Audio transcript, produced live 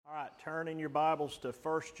Turn in your Bibles to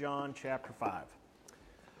 1 John chapter 5.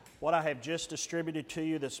 What I have just distributed to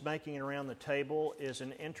you that's making it around the table is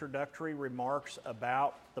an introductory remarks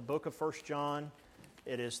about the book of 1 John.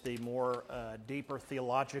 It is the more deeper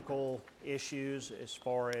theological issues as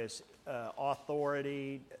far as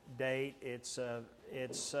authority, date. It's a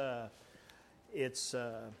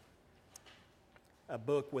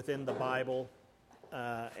book within the Bible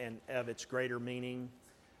and of its greater meaning.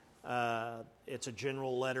 It's a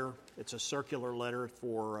general letter. It's a circular letter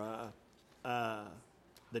for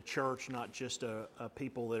the church, not just a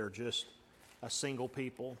people that are just a single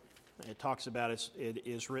people. It talks about it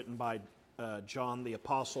is written by John the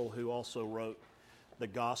Apostle, who also wrote the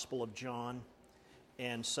Gospel of John.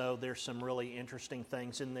 And so there's some really interesting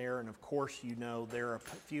things in there. And of course, you know, there are a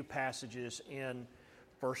few passages in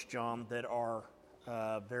 1 John that are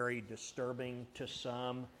very disturbing to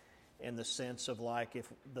some, in the sense of, like,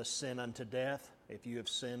 if the sin unto death, if you have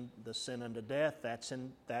sinned the sin unto death, that's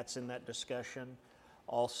in that discussion.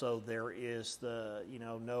 Also, there is the,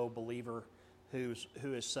 no believer who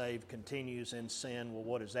is saved continues in sin. Well,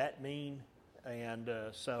 what does that mean? And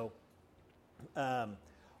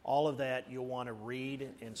all of that you'll want to read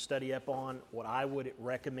and study up on. What I would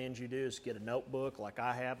recommend you do is get a notebook like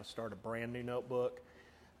I have. I start a brand new notebook,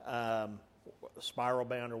 spiral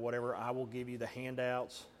bound or whatever. I will give you the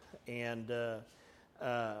handouts and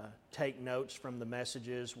take notes from the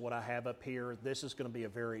messages, what I have up here. This is going to be a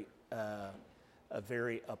very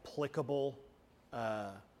applicable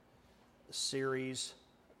series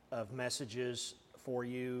of messages for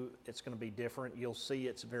you. It's going to be different. You'll see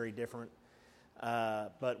it's very different,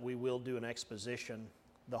 but we will do an exposition.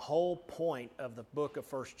 The whole point of the book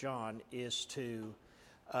of 1 John is to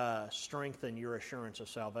strengthen your assurance of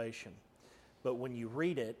salvation. But when you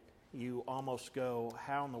read it, you almost go,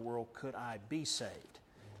 how in the world could I be saved?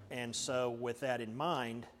 And so with that in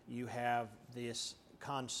mind, you have this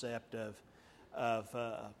concept of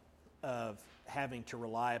having to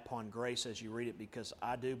rely upon grace as you read it, because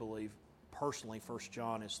I do believe personally 1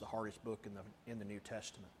 John is the hardest book in the New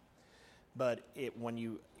Testament. But when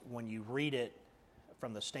you read it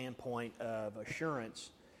from the standpoint of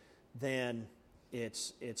assurance, then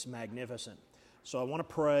it's magnificent. So I want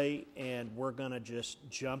to pray, and we're going to just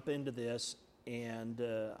jump into this, and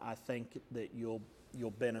I think that you'll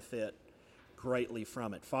benefit greatly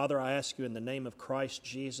from it. Father, I ask you in the name of Christ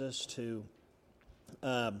Jesus to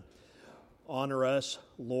honor us,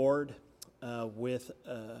 Lord, with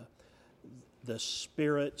the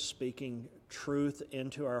Spirit speaking truth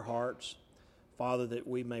into our hearts. Father, that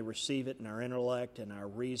we may receive it in our intellect and our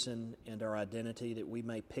reason and our identity, that we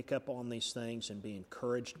may pick up on these things and be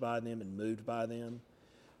encouraged by them and moved by them.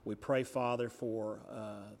 We pray, Father, for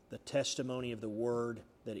the testimony of the Word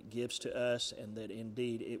that it gives to us, and that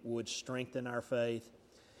indeed it would strengthen our faith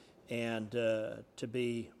and to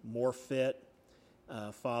be more fit,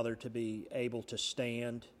 Father, to be able to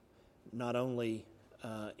stand not only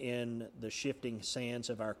in the shifting sands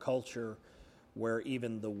of our culture, where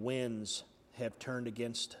even the winds have turned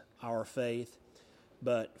against our faith,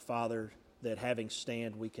 but Father, that having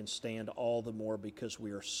stand, we can stand all the more because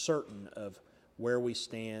we are certain of where we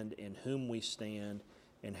stand, in whom we stand,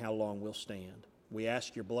 and how long we'll stand. We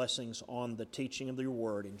ask your blessings on the teaching of your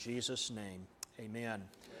word in Jesus' name. Amen.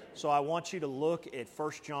 So I want you to look at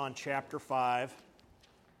 1 John chapter 5.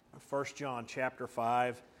 1 John chapter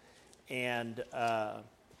 5, and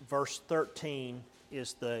verse 13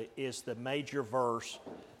 is the major verse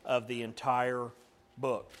of the entire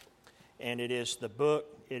book. And it is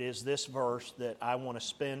this verse that I want to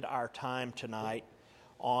spend our time tonight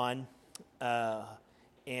on,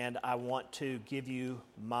 and I want to give you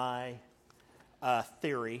my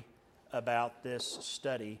theory about this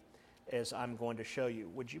study as I'm going to show you.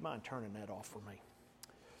 Would you mind turning that off for me?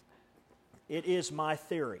 It is my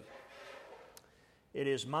theory. It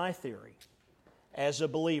is my theory. As a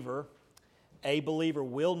believer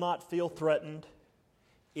will not feel threatened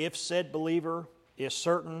if said believer is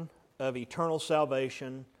certain of eternal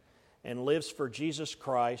salvation and lives for Jesus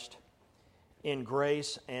Christ in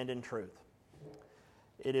grace and in truth.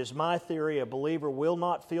 It is my theory a believer will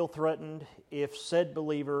not feel threatened if said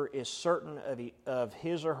believer is certain of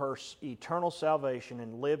his or her eternal salvation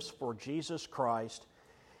and lives for Jesus Christ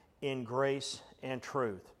in grace and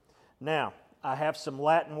truth. Now, I have some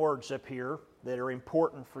Latin words up here that are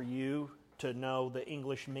important for you to know the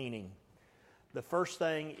English meaning. The first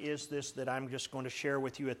thing is this that I'm just going to share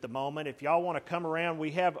with you at the moment. If y'all want to come around,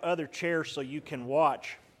 we have other chairs so you can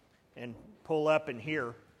watch and pull up and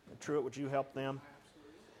hear. Truett, would you help them?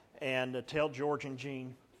 And tell George and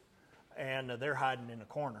Jean. And they're hiding in a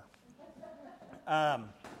corner.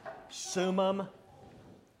 Summum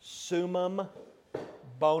Summum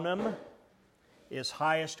bonum is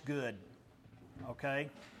highest good. Okay?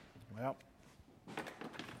 Well,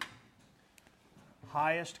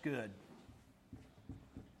 highest good.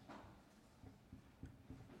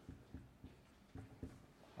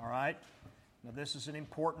 All right? Now, this is an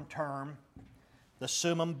important term, the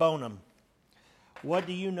summum bonum. What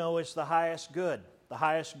do you know is the highest good? The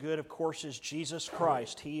highest good, of course, is Jesus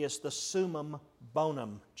Christ. He is the summum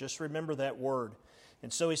bonum. Just remember that word.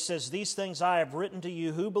 And so he says, "These things I have written to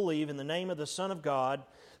you who believe in the name of the Son of God,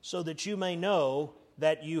 so that you may know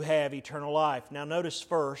that you have eternal life." Now notice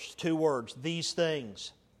first two words, these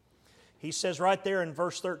things. He says right there in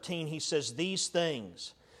verse 13, he says, these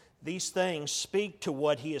things. These things speak to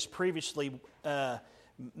what he has previously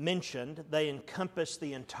mentioned. They encompass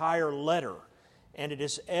the entire letter. And it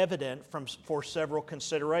is evident for several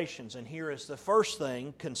considerations. And here is the first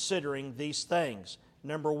thing considering these things.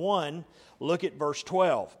 Number one, look at verse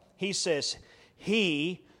 12. He says,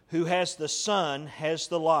 "He who has the Son has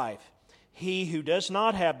the life. He who does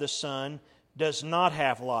not have the Son does not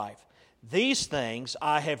have life. These things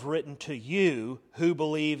I have written to you who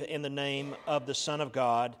believe in the name of the Son of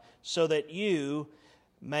God, so that you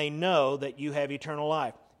may know that you have eternal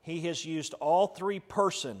life." He has used all three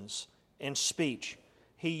persons in speech.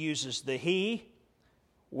 He uses the he,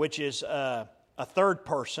 which is a third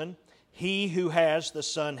person. He who has the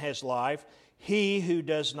Son has life. He who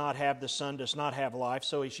does not have the Son does not have life.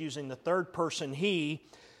 So he's using the third person he.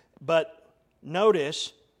 But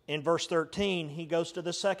notice in verse 13, he goes to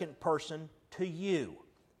the second person, to you.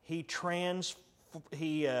 He changes.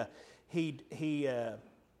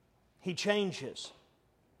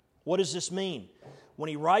 What does this mean? When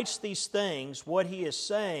he writes these things, what he is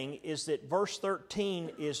saying is that verse 13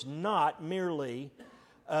 is not merely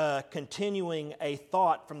continuing a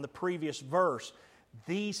thought from the previous verse.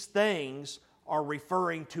 These things are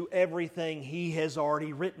referring to everything he has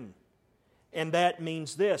already written. And that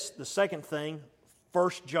means this. The second thing,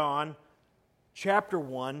 1 John chapter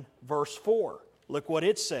 1, verse 4. Look what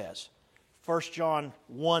it says. 1 John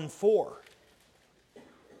 1, 4.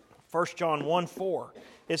 1 John 1, 4.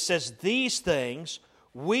 It says, "These things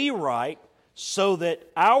we write so that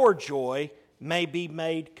our joy may be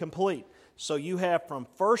made complete." So you have from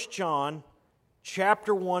 1 John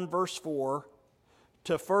chapter 1, verse 4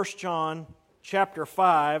 to 1 John chapter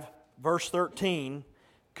 5, verse 13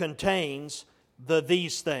 contains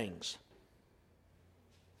these things.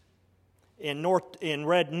 In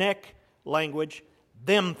redneck language,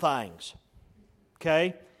 them things.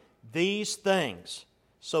 Okay? These things.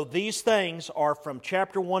 So these things are from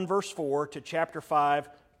chapter 1, verse 4 to chapter 5,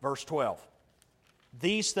 verse 12.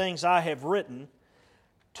 "These things I have written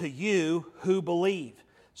to you who believe."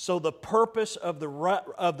 So the purpose of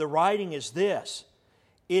the writing is this.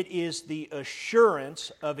 It is the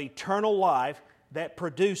assurance of eternal life that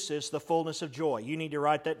produces the fullness of joy. You need to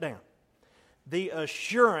write that down. The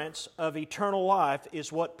assurance of eternal life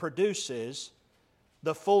is what produces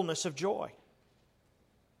the fullness of joy.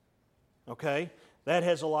 Okay? That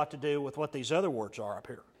has a lot to do with what these other words are up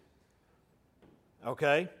here.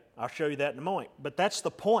 Okay? I'll show you that in a moment. But that's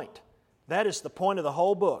the point. That is the point of the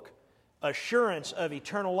whole book. Assurance of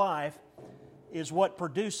eternal life is what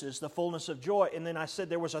produces the fullness of joy. And then I said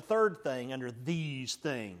there was a third thing under these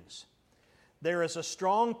things. There is a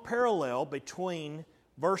strong parallel between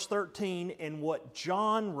verse 13 and what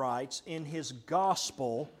John writes in his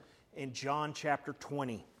gospel in John chapter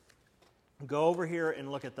 20. Go over here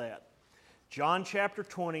and look at that. John chapter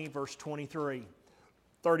 20, verse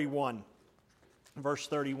 31. Verse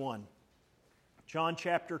 31. John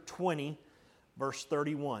chapter 20, verse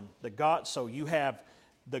 31. So you have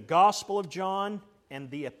the Gospel of John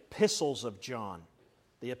and the epistles of John.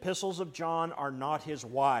 The epistles of John are not his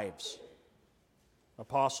wives.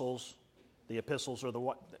 Apostles, the epistles are the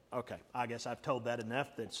what? Okay, I guess I've told that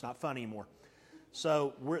enough that it's not fun anymore.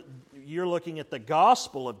 So you're looking at the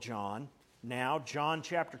Gospel of John. Now, John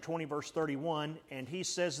chapter 20, verse 31, and he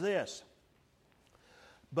says this,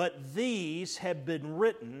 "But these have been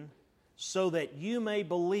written so that you may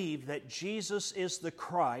believe that Jesus is the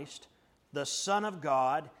Christ, the Son of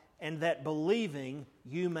God, and that believing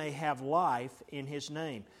you may have life in His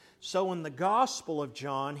name." So in the Gospel of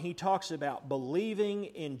John, he talks about believing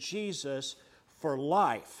in Jesus for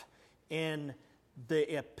life. In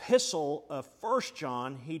the epistle of 1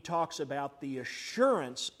 John, he talks about the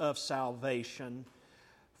assurance of salvation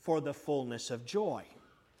for the fullness of joy.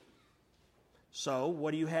 So,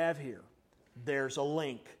 what do you have here? There's a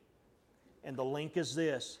link. And the link is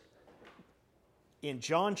this. In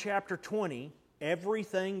John chapter 20,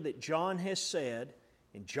 everything that John has said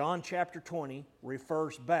in John chapter 20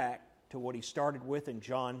 refers back to what he started with in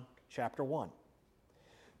John chapter 1.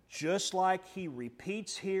 Just like he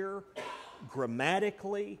repeats here,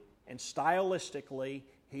 grammatically and stylistically,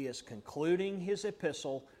 he is concluding his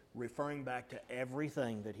epistle, referring back to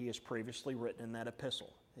everything that he has previously written in that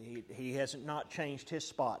epistle. He hasn't not changed his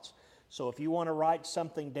spots. So if you want to write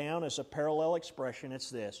something down as a parallel expression, it's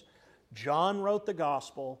this. John wrote the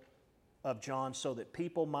Gospel of John so that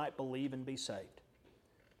people might believe and be saved.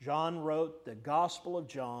 John wrote the Gospel of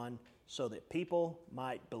John so that people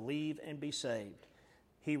might believe and be saved.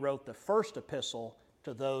 He wrote the first epistle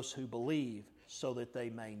to those who believe so that they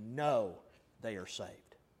may know they are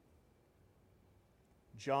saved.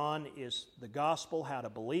 John is the Gospel, how to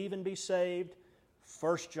believe and be saved.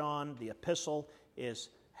 1 John, the epistle, is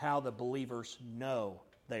how the believers know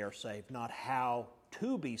they are saved, not how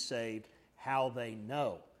to be saved, how they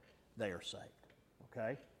know they are saved.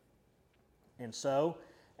 Okay? And so,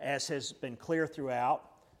 as has been clear throughout,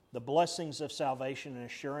 the blessings of salvation and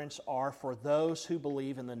assurance are for those who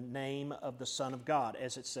believe in the name of the Son of God,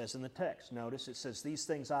 as it says in the text. Notice it says, "These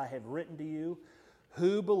things I have written to you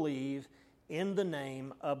who believe in the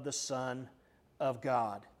name of the Son of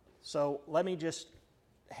God." So let me just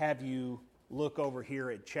have you look over here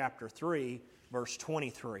at chapter 3, verse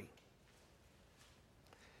 23.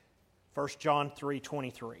 1 John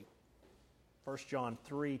 3:23. 1 John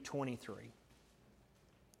 3:23.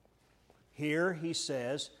 Here he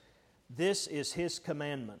says, "This is his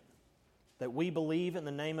commandment, that we believe in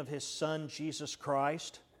the name of his Son, Jesus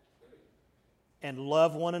Christ, and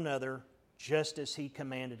love one another just as he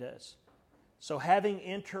commanded us." So having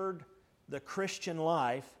entered the Christian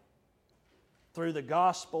life through the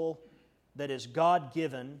gospel that is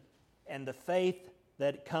God-given and the faith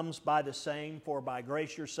that comes by the same, for by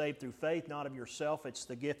grace you're saved through faith, not of yourself, it's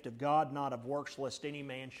the gift of God, not of works, lest any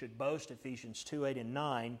man should boast, Ephesians 2:8 and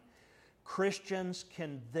 9, Christians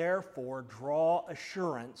can therefore draw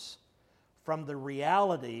assurance from the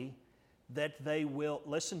reality that they will,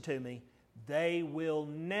 listen to me, they will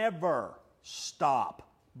never stop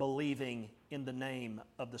believing in the name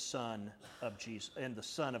of the Son of Jesus and the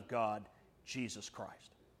Son of God, Jesus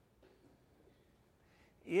Christ.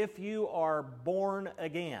 If you are born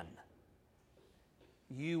again,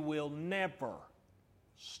 you will never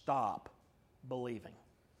stop believing.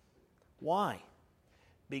 Why?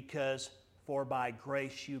 Because for by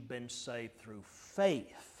grace you've been saved through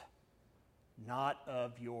faith, not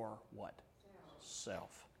of your what?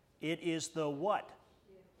 Self. It is the what?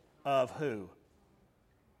 Of who?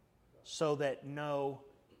 So that no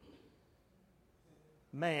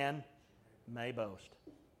man may boast.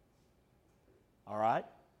 All right?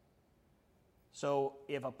 So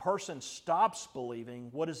if a person stops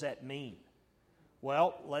believing, what does that mean?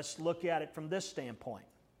 Well, let's look at it from this standpoint.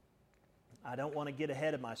 I don't want to get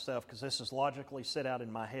ahead of myself because this is logically set out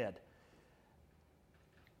in my head.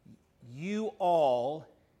 You all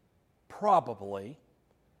probably,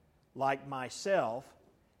 like myself,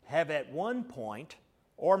 have at one point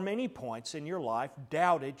or many points in your life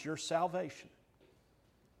doubted your salvation.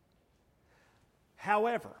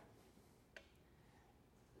 However,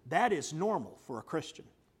 that is normal for a Christian.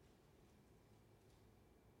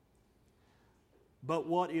 But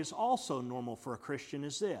what is also normal for a Christian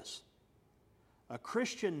is this. A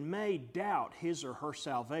Christian may doubt his or her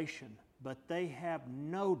salvation, but they have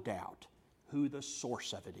no doubt who the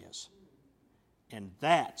source of it is. And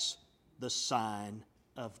that's the sign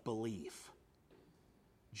of belief.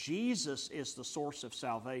 Jesus is the source of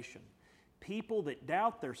salvation. People that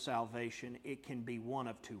doubt their salvation, it can be one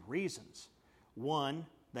of two reasons. One,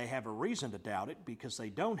 they have a reason to doubt it because they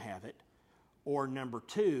don't have it. Or number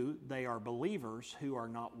two, they are believers who are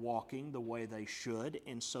not walking the way they should,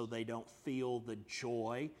 and so they don't feel the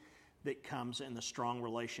joy that comes in the strong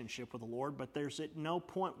relationship with the Lord. But there's at no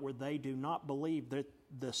point where they do not believe that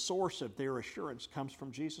the source of their assurance comes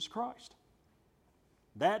from Jesus Christ.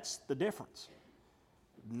 That's the difference.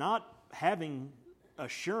 Not having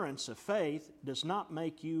assurance of faith does not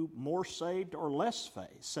make you more saved or less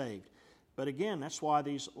saved. But again, that's why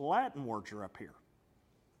these Latin words are up here.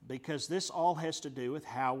 Because this all has to do with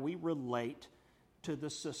how we relate to the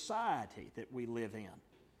society that we live in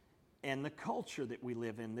and the culture that we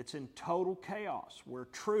live in that's in total chaos, where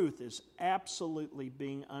truth is absolutely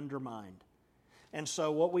being undermined. And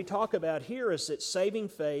so what we talk about here is that saving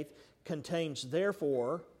faith contains,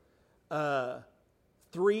 therefore,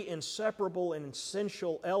 three inseparable and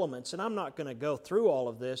essential elements. And I'm not going to go through all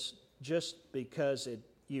of this just because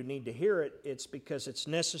you need to hear it. It's because it's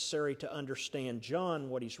necessary to understand John,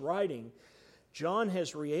 what he's writing. John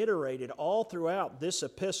has reiterated all throughout this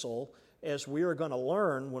epistle, as we are going to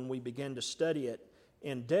learn when we begin to study it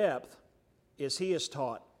in depth, is he has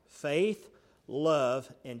taught faith,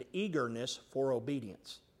 love, and eagerness for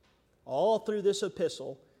obedience. All through this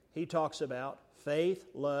epistle, he talks about faith,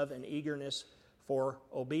 love, and eagerness for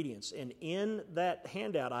obedience. And in that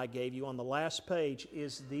handout I gave you on the last page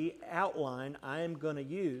is the outline I am going to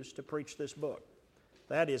use to preach this book.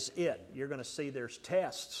 That is it. You're going to see there's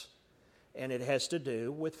tests, and it has to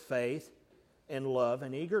do with faith and love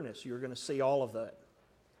and eagerness. You're going to see all of that.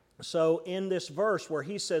 So in this verse where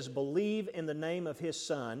he says, believe in the name of his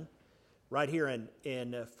Son, right here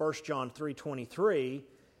in 1 John 3:23,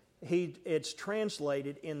 it's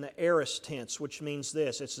translated in the aorist tense, which means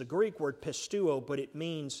this. It's the Greek word pisteuo, but it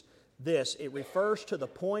means this. It refers to the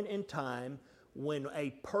point in time when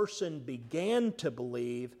a person began to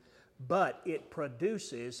believe, but it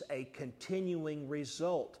produces a continuing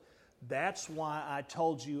result. That's why I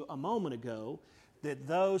told you a moment ago that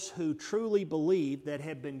those who truly believe, that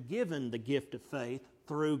have been given the gift of faith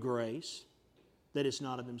through grace, that is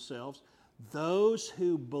not of themselves, those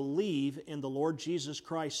who believe in the Lord Jesus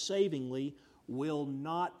Christ savingly will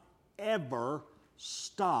not ever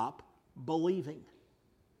stop believing,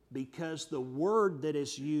 because the word that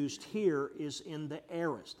is used here is in the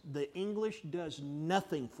aorist. The English does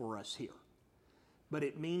nothing for us here, but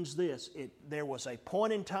it means this. There was a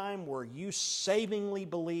point in time where you savingly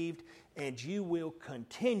believed, and you will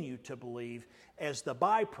continue to believe as the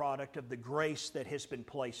byproduct of the grace that has been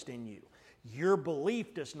placed in you. Your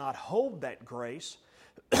belief does not hold that grace.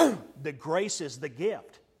 The grace is the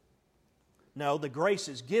gift. No, the grace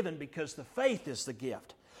is given because the faith is the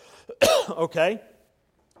gift. Okay?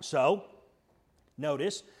 So,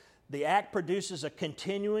 notice, the act produces a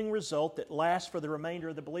continuing result that lasts for the remainder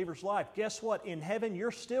of the believer's life. Guess what? In heaven, you're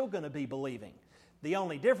still going to be believing. The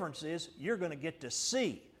only difference is you're going to get to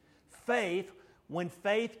see. Faith, when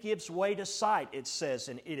faith gives way to sight, it says,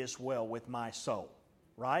 and it is well with my soul.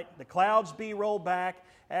 Right? The clouds be rolled back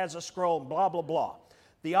as a scroll, blah, blah, blah.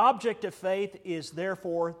 The object of faith is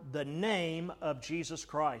therefore the name of Jesus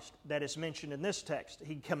Christ that is mentioned in this text.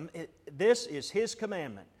 This is His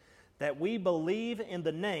commandment, that we believe in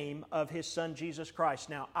the name of His Son Jesus Christ.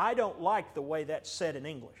 Now, I don't like the way that's said in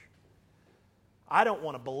English. I don't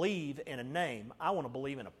want to believe in a name. I want to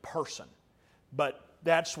believe in a person. But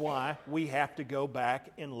that's why we have to go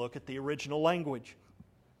back and look at the original language.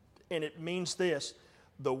 And it means this.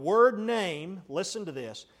 The word name, listen to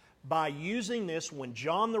this, by using this when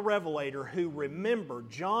John the Revelator, who remember,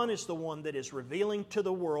 John is the one that is revealing to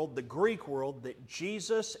the world, the Greek world, that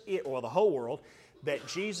Jesus, or the whole world, that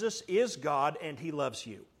Jesus is God and He loves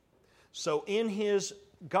you. So in his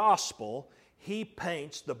gospel, he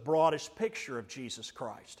paints the broadest picture of Jesus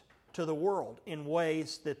Christ to the world in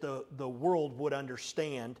ways that the world would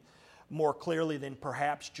understand more clearly than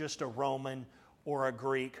perhaps just a Roman or a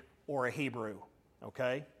Greek or a Hebrew.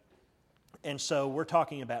 Okay? And so we're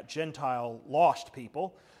talking about Gentile lost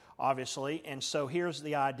people, obviously. And so here's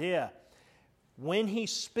the idea. When he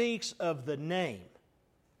speaks of the name,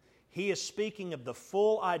 he is speaking of the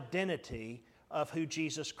full identity of who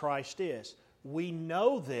Jesus Christ is. We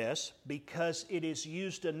know this because it is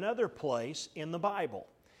used another place in the Bible.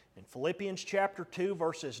 In Philippians chapter 2,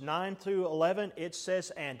 verses 9 through 11, it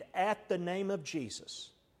says, "And at the name of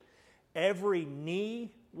Jesus, every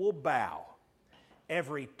knee will bow,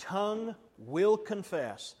 every tongue will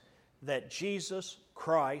confess that Jesus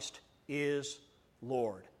Christ is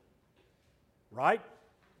Lord." Right?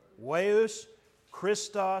 Weus,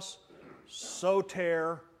 Christos,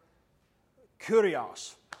 Soter,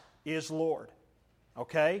 Kurios is Lord.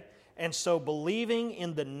 Okay? And so believing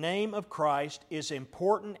in the name of Christ is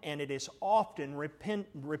important, and it is often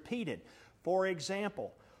repeated. For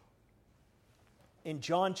example, in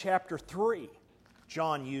John chapter 3,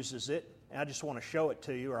 John uses it. I just want to show it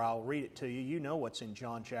to you, or I'll read it to you. You know what's in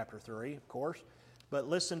John chapter 3, of course. But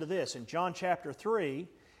listen to this. In John chapter 3,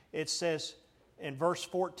 it says in verse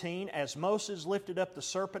 14, "As Moses lifted up the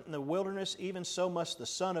serpent in the wilderness, even so must the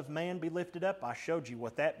Son of Man be lifted up." I showed you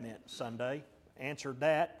what that meant Sunday. Answered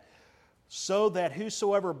that. "So that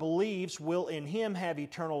whosoever believes will in Him have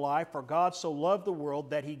eternal life. For God so loved the world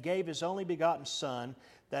that He gave His only begotten Son,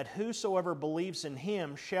 that whosoever believes in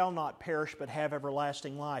Him shall not perish but have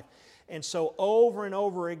everlasting life." And so over and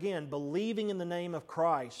over again, believing in the name of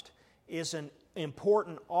Christ is an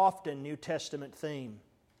important, often New Testament theme.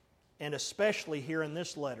 And especially here in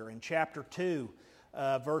this letter, in chapter 2,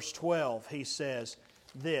 verse 12, he says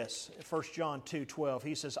this, 1 John 2:12,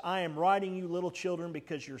 he says, "I am writing you, little children,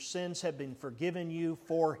 because your sins have been forgiven you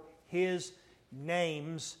for His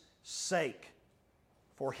name's sake."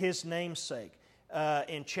 For His name's sake.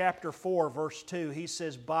 In chapter 4, verse 2, he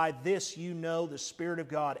says, "By this you know the Spirit of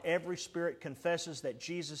God. Every spirit confesses that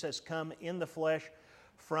Jesus has come in the flesh.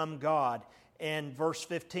 from God. And verse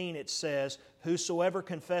 15 it says, whosoever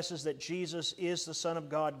confesses that Jesus is the Son of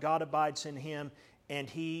God, God abides in him, and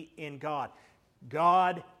he in God.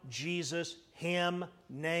 God, Jesus, Him,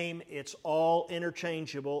 name, it's all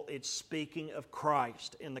interchangeable. It's speaking of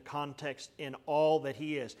Christ in the context in all that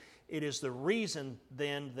He is. It is the reason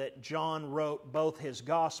then that John wrote both his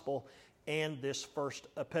gospel and this first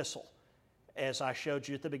epistle, as I showed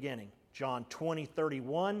you at the beginning. John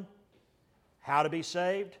 20:31, how to be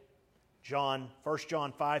saved. 1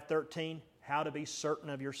 John 5:13, how to be certain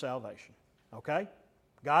of your salvation. Okay?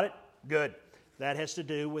 Got it? Good. That has to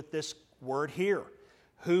do with this word here.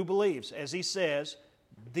 Who believes? As he says,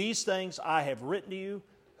 these things I have written to you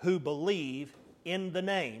who believe in the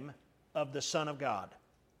name of the Son of God,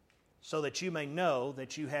 so that you may know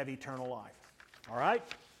that you have eternal life. All right?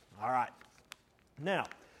 All right. Now,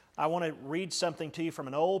 I want to read something to you from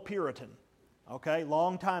an old Puritan, okay,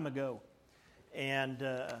 long time ago. And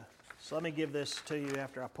so let me give this to you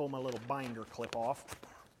after I pull my little binder clip off.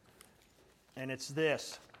 And it's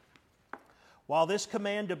this. While this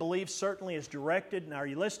command to believe certainly is directed, now are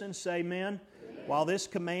you listening? Say amen. Amen. While this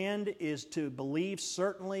command is to believe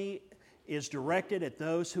certainly is directed at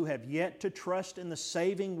those who have yet to trust in the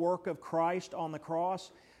saving work of Christ on the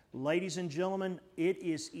cross, ladies and gentlemen, it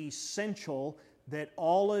is essential that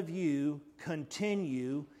all of you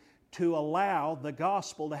continue to allow the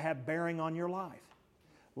gospel to have bearing on your life.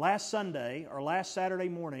 Last Sunday, or last Saturday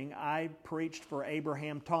morning, I preached for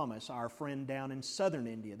Abraham Thomas, our friend down in southern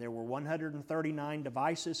India. There were 139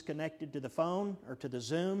 devices connected to the phone, or to the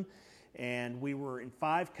Zoom, and we were in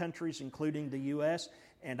 5 countries, including the U.S.,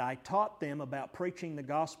 and I taught them about preaching the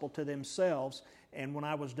gospel to themselves, and when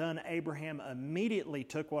I was done, Abraham immediately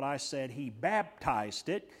took what I said, he baptized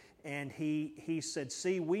it, and he said,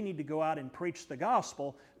 see, we need to go out and preach the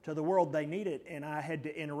gospel to the world. They need it. And I had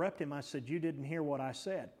to interrupt him. I said, you didn't hear what I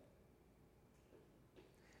said.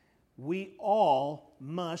 We all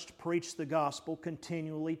must preach the gospel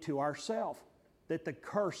continually to ourselves, that the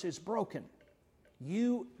curse is broken.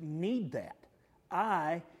 You need that.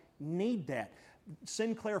 I need that.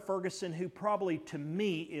 Sinclair Ferguson, who probably to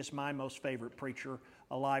me is my most favorite preacher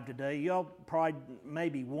alive today. Y'all probably,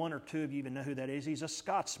 maybe one or two of you even know who that is. He's a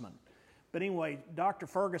Scotsman. But anyway, Dr.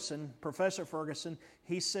 Ferguson, Professor Ferguson,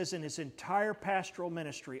 he says in his entire pastoral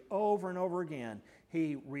ministry over and over again,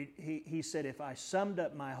 he said, if I summed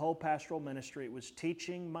up my whole pastoral ministry, it was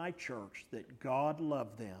teaching my church that God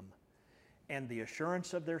loved them and the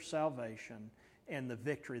assurance of their salvation and the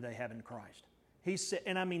victory they have in Christ. He said,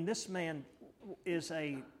 and I mean, this man is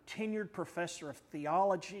a tenured professor of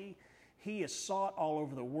theology. He is sought all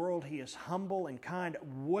over the world. He is humble and kind,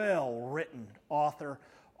 well-written author,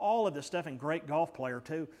 all of this stuff, and great golf player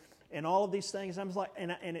too. And all of these things, I was like,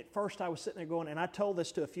 and at first I was sitting there going, and I told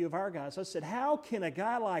this to a few of our guys. I said, how can a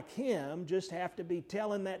guy like him just have to be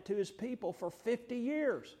telling that to his people for 50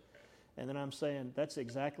 years? And then I'm saying, that's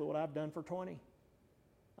exactly what I've done for 20.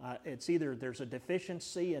 It's either there's a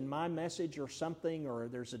deficiency in my message or something, or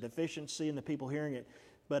there's a deficiency in the people hearing it.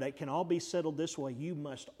 But it can all be settled this way. You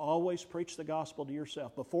must always preach the gospel to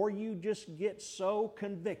yourself. Before you just get so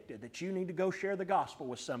convicted that you need to go share the gospel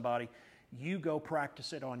with somebody, you go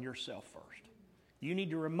practice it on yourself first. You need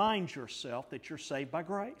to remind yourself that you're saved by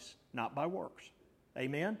grace, not by works.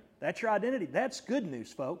 Amen? That's your identity. That's good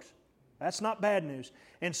news, folks. That's not bad news.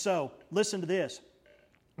 And so, listen to this.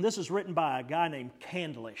 This is written by a guy named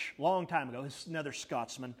Candlish, a long time ago. This is another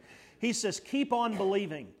Scotsman. He says, keep on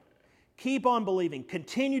believing. Keep on believing.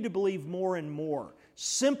 Continue to believe more and more,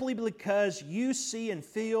 simply because you see and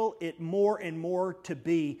feel it more and more to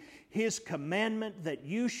be His commandment that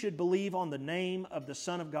you should believe on the name of the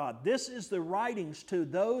Son of God. This is the writings to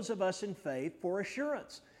those of us in faith for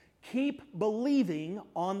assurance. Keep believing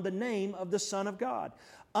on the name of the Son of God.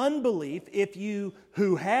 Unbelief, if you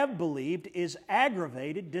who have believed, is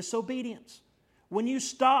aggravated disobedience. When you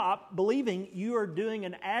stop believing, you are doing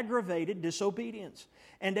an aggravated disobedience.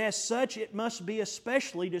 And as such, it must be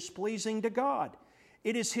especially displeasing to God.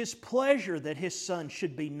 It is His pleasure that His Son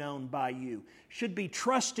should be known by you, should be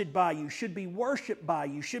trusted by you, should be worshiped by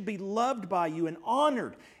you, should be loved by you and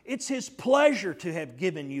honored. It's His pleasure to have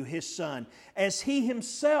given you His Son, as He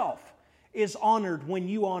Himself is honored when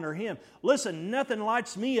you honor Him. Listen, nothing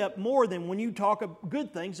lights me up more than when you talk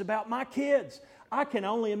good things about my kids. I can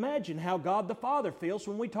only imagine how God the Father feels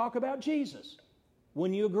when we talk about Jesus.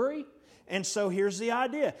 Wouldn't you agree? And so here's the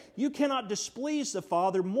idea. You cannot displease the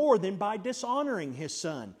Father more than by dishonoring His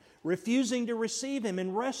Son, refusing to receive Him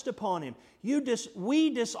and rest upon Him. We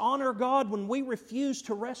dishonor God when we refuse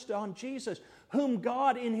to rest on Jesus, whom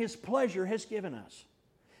God in His pleasure has given us.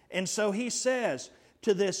 And so He says,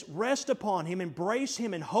 to this, rest upon Him, embrace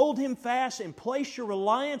Him, and hold Him fast, and place your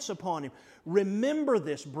reliance upon Him. Remember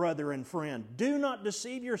this, brother and friend. Do not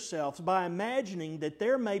deceive yourselves by imagining that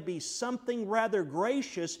there may be something rather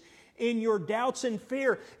gracious in your doubts and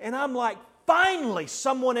fear. And I'm like, finally,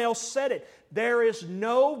 someone else said it. There is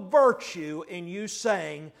no virtue in you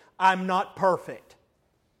saying, I'm not perfect.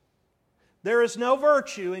 There is no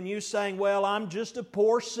virtue in you saying, well, I'm just a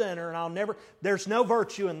poor sinner and I'll never... There's no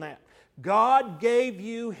virtue in that. God gave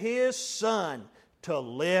you His Son to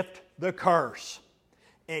lift the curse.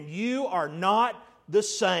 And you are not the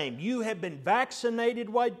same. You have been vaccinated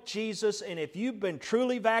with Jesus, and if you've been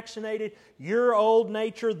truly vaccinated, your old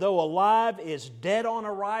nature, though alive, is dead on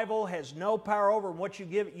arrival, has no power over what you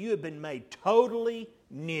give it. You have been made totally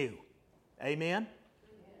new. Amen?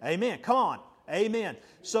 Amen. Come on. Amen.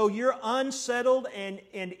 So you're unsettled and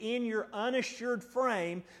in your unassured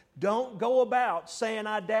frame, don't go about saying,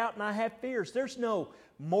 I doubt and I have fears. There's no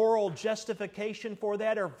moral justification for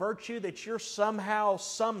that or virtue that you're somehow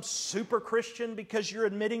some super Christian because you're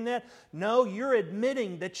admitting that. No, you're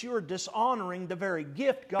admitting that you are dishonoring the very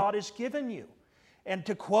gift God has given you. And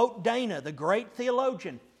to quote Dana, the great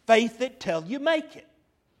theologian, faith it till you make it.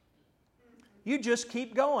 You just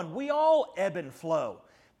keep going. We all ebb and flow.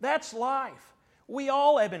 That's life. We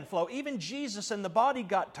all ebb and flow. Even Jesus and the body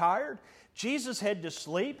got tired. Jesus had to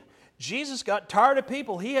sleep. Jesus got tired of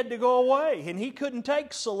people. He had to go away. And He couldn't take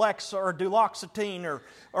Celexa or duloxetine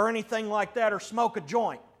or anything like that or smoke a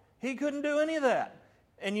joint. He couldn't do any of that.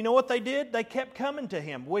 And you know what they did? They kept coming to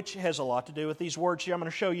Him, which has a lot to do with these words here I'm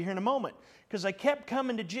going to show you here in a moment. Because they kept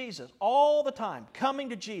coming to Jesus all the time, coming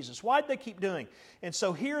to Jesus. Why did they keep doing? And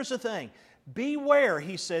so here's the thing. Beware,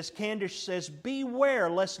 he says, Candace says, beware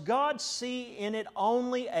lest God see in it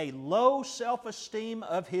only a low self-esteem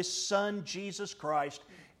of His Son, Jesus Christ,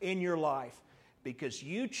 in your life. Because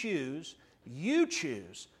you choose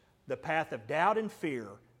the path of doubt and fear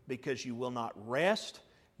because you will not rest,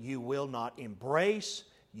 you will not embrace,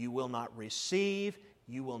 you will not receive,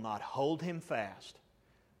 you will not hold Him fast,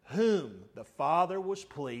 whom the Father was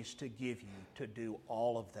pleased to give you to do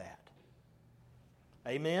all of that.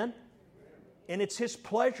 Amen? And it's His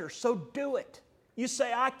pleasure, so do it. You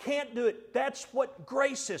say, I can't do it. That's what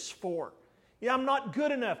grace is for. Yeah, I'm not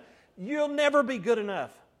good enough. You'll never be good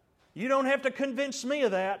enough. You don't have to convince me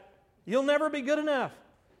of that. You'll never be good enough.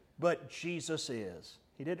 But Jesus is.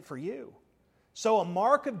 He did it for you. So a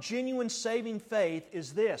mark of genuine saving faith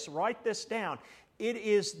is this. Write this down. It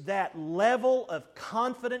is that level of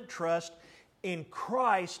confident trust in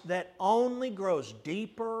Christ that only grows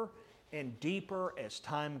deeper and deeper as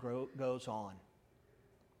time goes on.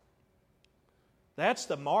 That's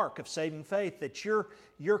the mark of saving faith, that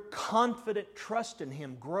your confident trust in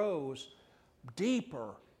Him grows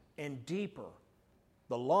deeper and deeper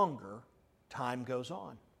the longer time goes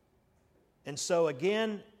on. And so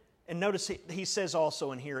again, and notice he says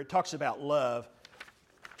also in here, it talks about love.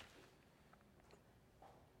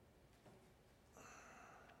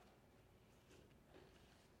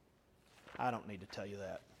 I don't need to tell you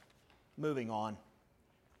that. Moving on.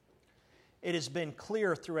 It has been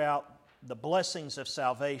clear throughout the blessings of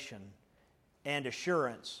salvation and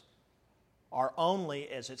assurance are only,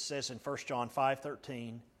 as it says in 1 John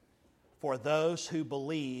 5:13, for those who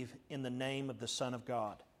believe in the name of the Son of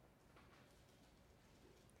God.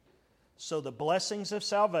 So the blessings of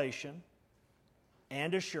salvation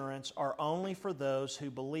and assurance are only for those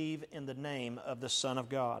who believe in the name of the Son of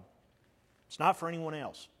God. It's not for anyone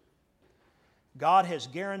else. God has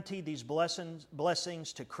guaranteed these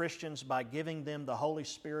blessings to Christians by giving them the Holy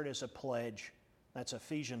Spirit as a pledge. That's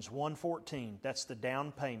Ephesians 1:14. That's the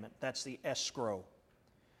down payment. That's the escrow.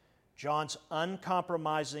 John's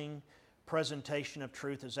uncompromising presentation of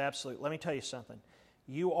truth is absolute. Let me tell you something.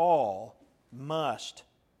 You all must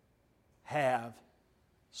have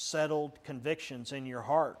settled convictions in your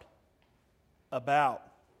heart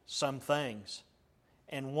about some things.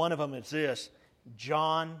 And one of them is this.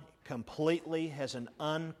 John completely has an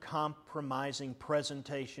uncompromising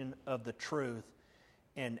presentation of the truth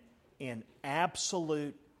and in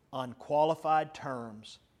absolute, unqualified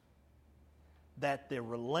terms that the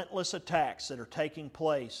relentless attacks that are taking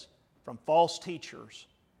place from false teachers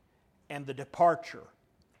and the departure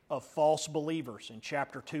of false believers in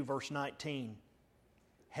chapter 2, verse 19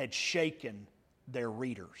 had shaken their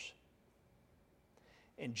readers.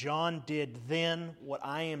 And John did then what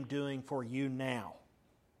I am doing for you now.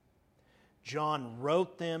 John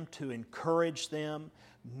wrote them to encourage them,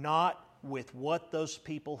 not with what those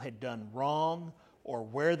people had done wrong or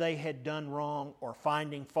where they had done wrong or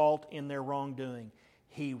finding fault in their wrongdoing.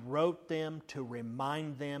 He wrote them to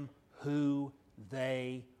remind them who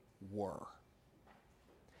they were.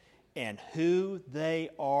 And who they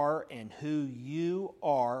are and who you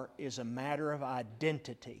are is a matter of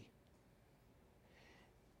identity.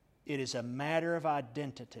 It is a matter of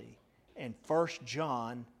identity. And 1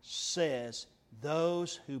 John says,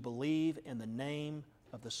 those who believe in the name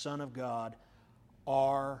of the Son of God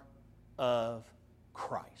are of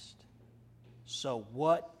Christ. So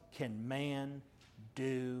what can man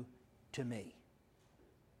do to me?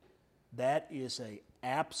 That is an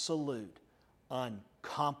absolute,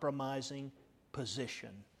 uncompromising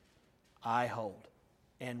position I hold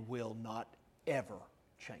and will not ever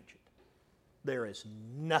change it. There is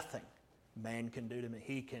nothing man can do to me.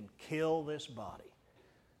 He can kill this body,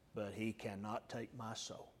 but he cannot take my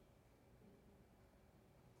soul.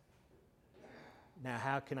 Now,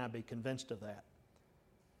 how can I be convinced of that?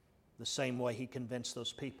 The same way he convinced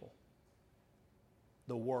those people.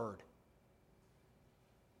 The Word.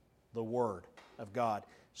 The Word of God.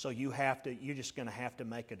 So you're just going to have to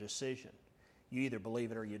make a decision. You either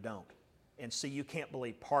believe it or you don't. And see, you can't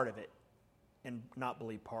believe part of it and not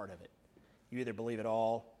believe part of it. You either believe it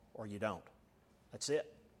all or you don't. That's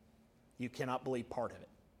it. You cannot believe part of it.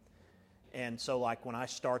 And so like when I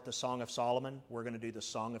start the Song of Solomon, we're going to do the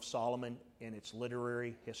Song of Solomon in its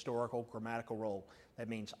literary, historical, grammatical role. That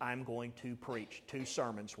means I'm going to preach 2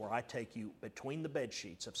 sermons where I take you between the bed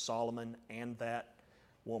sheets of Solomon and that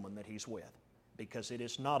woman that he's with, because it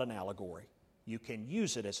is not an allegory. You can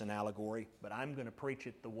use it as an allegory, but I'm going to preach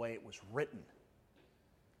it the way it was written,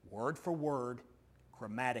 word for word,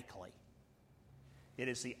 grammatically. It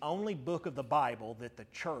is the only book of the Bible that the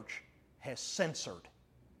church has censored,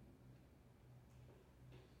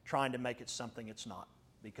 trying to make it something it's not,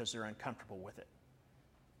 because they're uncomfortable with it.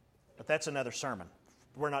 But that's another sermon.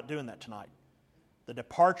 We're not doing that tonight. The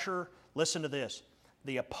departure, listen to this.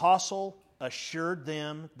 The apostle assured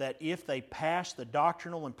them that if they passed the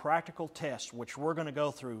doctrinal and practical tests, which we're going to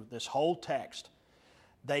go through this whole text,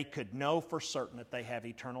 they could know for certain that they have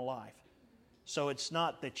eternal life. So it's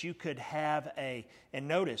not that you could have and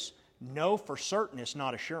notice, know for certain is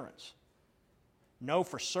not assurance. Know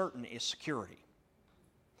for certain is security.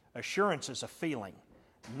 Assurance is a feeling.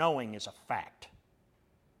 Knowing is a fact.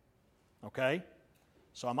 Okay?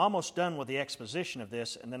 So I'm almost done with the exposition of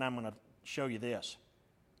this, and then I'm going to show you this.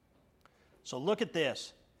 So look at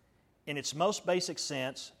this. In its most basic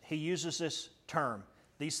sense, he uses this term.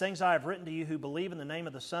 These things I have written to you who believe in the name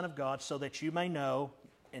of the Son of God, so that you may know,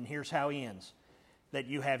 and here's how he ends, that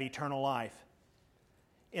you have eternal life.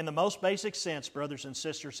 In the most basic sense, brothers and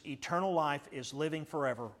sisters, eternal life is living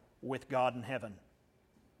forever with God in heaven.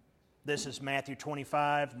 This is Matthew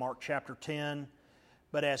 25, Mark chapter 10.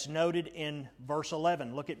 But as noted in verse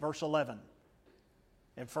 11, look at verse 11.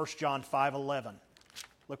 In 1 John 5:11,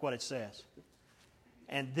 look what it says.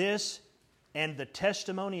 And the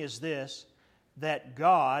testimony is this, that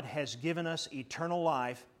God has given us eternal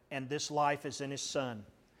life, and this life is in His Son.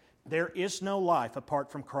 There is no life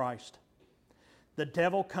apart from Christ. The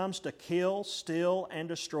devil comes to kill, steal, and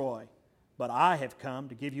destroy, but I have come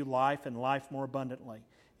to give you life and life more abundantly.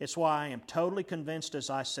 It's why I am totally convinced, as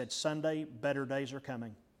I said Sunday, better days are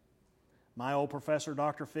coming. My old professor,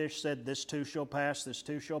 Dr. Fish, said, this too shall pass, this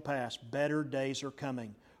too shall pass. Better days are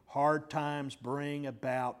coming. Hard times bring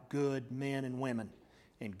about good men and women,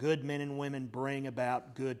 and good men and women bring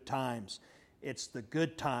about good times. It's the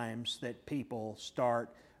good times that people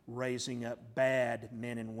start raising up bad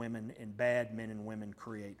men and women, and bad men and women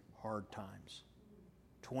create hard times.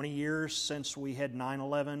 20 years since we had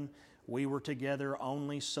 9/11, we were together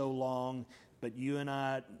only so long, but you and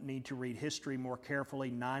I need to read history more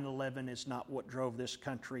carefully. 9/11 is not what drove this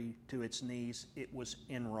country to its knees. It was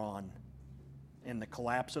Enron and the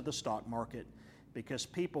collapse of the stock market, because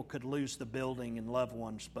people could lose the building and loved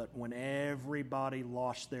ones, but when everybody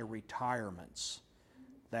lost their retirements,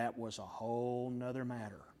 that was a whole nother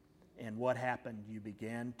matter. And what happened? You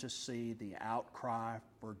began to see the outcry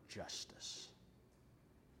for justice.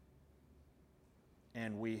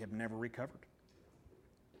 And we have never recovered.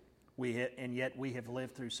 And yet we have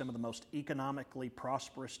lived through some of the most economically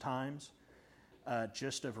prosperous times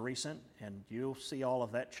just of recent, and you'll see all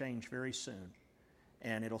of that change very soon.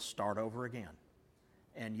 And it'll start over again.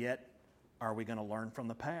 And yet, are we going to learn from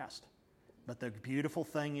the past? But the beautiful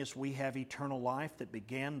thing is we have eternal life that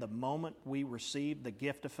began the moment we received the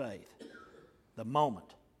gift of faith. The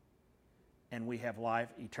moment. And we have life,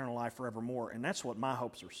 eternal life forevermore. And that's what my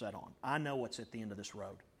hopes are set on. I know what's at the end of this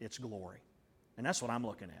road. It's glory. And that's what I'm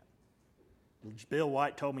looking at. Bill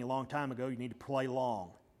White told me a long time ago, you need to play long.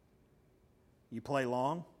 You play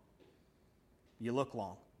long, you look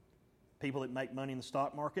long. People that make money in the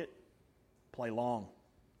stock market, play long,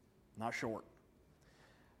 not short.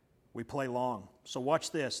 We play long. So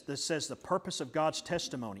watch this. This says the purpose of God's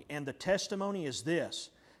testimony. And the testimony is this,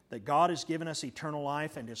 that God has given us eternal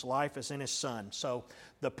life and His life is in His Son. So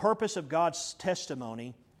the purpose of God's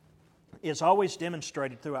testimony is always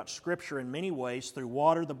demonstrated throughout Scripture in many ways through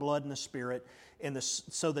water, the blood, and the Spirit,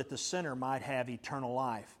 so that the sinner might have eternal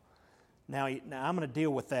life. Now I'm going to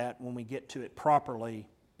deal with that when we get to it properly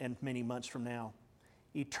in many months from now.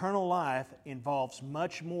 Eternal life involves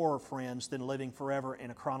much more, friends, than living forever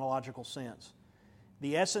in a chronological sense.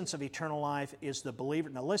 The essence of eternal life is the believer.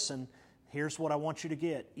 Now listen, here's what I want you to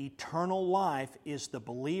get. Eternal life is the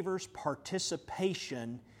believer's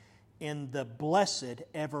participation in the blessed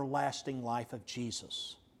everlasting life of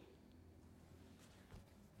Jesus.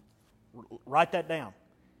 Write that down.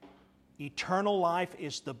 Eternal life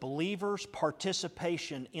is the believer's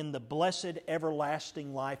participation in the blessed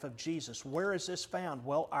everlasting life of Jesus. Where is this found?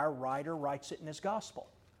 Well, our writer writes it in his gospel.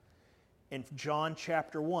 In John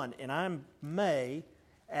chapter 1. And I may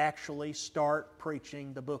actually start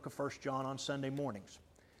preaching the book of 1 John on Sunday mornings,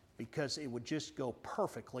 because it would just go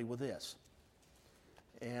perfectly with this.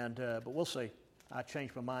 But we'll see. I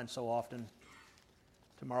change my mind so often.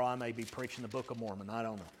 Tomorrow I may be preaching the Book of Mormon. I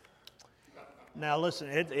don't know. Now listen,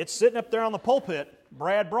 it's sitting up there on the pulpit.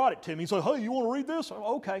 Brad brought it to me. He's like, hey, you want to read this?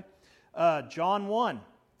 Okay. John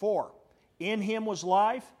 1:4. In Him was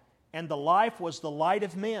life, and the life was the light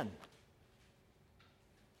of men.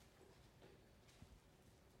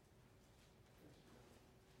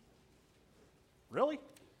 Really?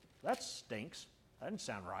 That stinks. That doesn't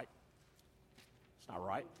sound right. It's not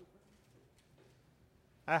right.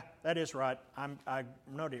 That is right. I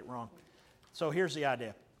noted it wrong. So here's the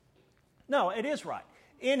idea. No, it is right.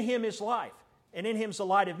 In Him is life, and in Him is the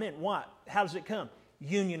light of men. Why? How does it come?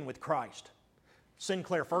 Union with Christ.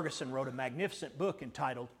 Sinclair Ferguson wrote a magnificent book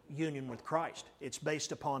entitled Union with Christ. It's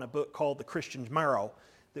based upon a book called The Christian's Marrow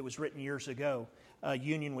that was written years ago,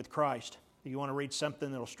 Union with Christ. If you want to read something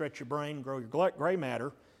that will stretch your brain, grow your gray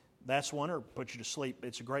matter, that's one, or put you to sleep.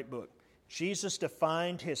 It's a great book. Jesus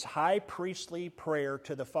defined His high priestly prayer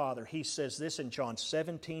to the Father. He says this in John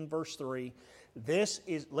 17, verse 3. This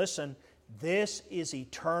is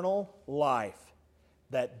eternal life,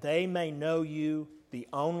 that they may know You, the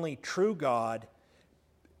only true God,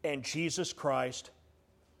 and Jesus Christ,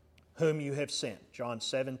 whom You have sent. John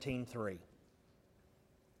 17:3.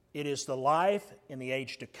 It is the life in the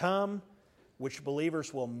age to come which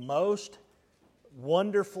believers will most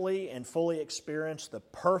wonderfully and fully experience the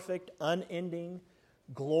perfect, unending,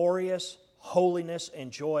 glorious holiness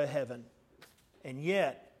and joy of heaven. And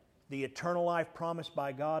yet, the eternal life promised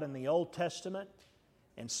by God in the Old Testament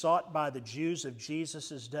and sought by the Jews of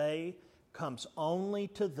Jesus' day comes only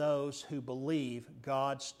to those who believe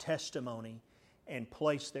God's testimony and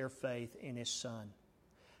place their faith in His Son.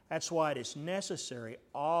 That's why it is necessary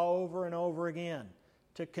over and over again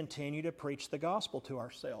to continue to preach the gospel to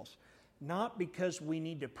ourselves. Not because we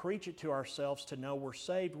need to preach it to ourselves to know we're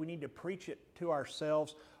saved. We need to preach it to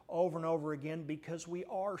ourselves over and over again because we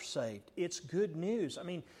are saved. It's good news. I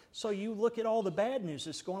mean, so you look at all the bad news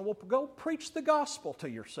that's going on, well, go preach the gospel to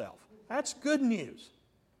yourself. That's good news.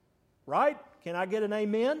 Right? Can I get an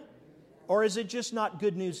amen? Or is it just not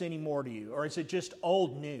good news anymore to you? Or is it just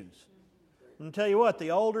old news? I'm going to tell you what,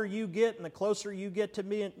 the older you get and the closer you get to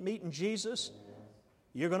meeting Jesus,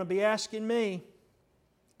 you're going to be asking me,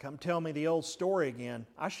 come tell me the old story again.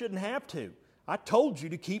 I shouldn't have to. I told you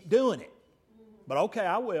to keep doing it. But okay,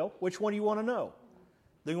 I will. Which one do you want to know?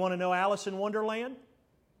 Do you want to know Alice in Wonderland?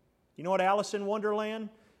 You know what Alice in Wonderland,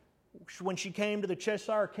 when she came to the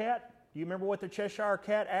Cheshire Cat, do you remember what the Cheshire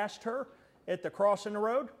Cat asked her at the crossing the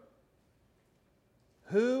road?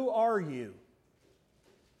 Who are you?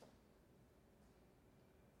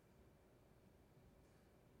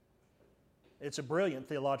 It's a brilliant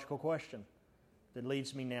theological question that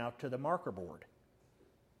leads me now to the marker board.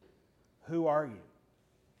 Who are you?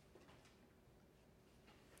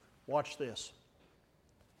 Watch this.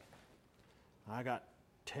 I got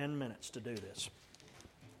 10 minutes to do this.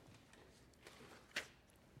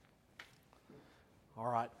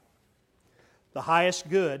 All right. The highest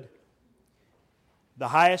good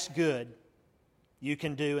you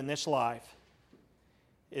can do in this life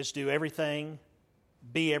is do everything,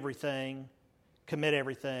 be everything, commit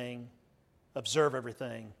everything, observe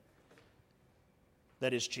everything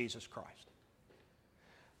that is Jesus Christ.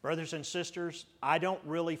 Brothers and sisters, I don't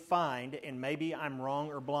really find, and maybe I'm wrong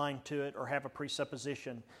or blind to it or have a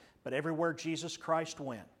presupposition, but everywhere Jesus Christ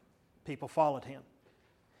went, people followed Him.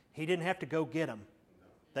 He didn't have to go get them.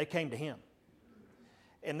 They came to Him.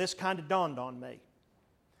 And this kind of dawned on me.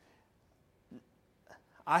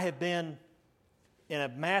 I have been in a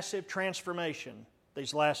massive transformation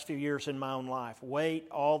these last few years in my own life. Weight,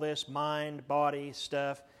 all this, mind, body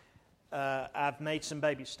stuff. I've made some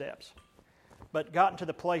baby steps. But gotten to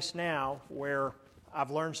the place now where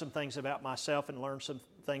I've learned some things about myself and learned some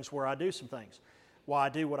things where I do some things. Why I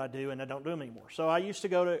do what I do and I don't do them anymore. So I used to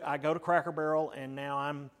go to Cracker Barrel, and now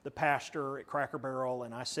I'm the pastor at Cracker Barrel,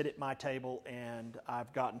 and I sit at my table, and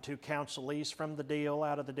I've gotten 2 counselees from the deal,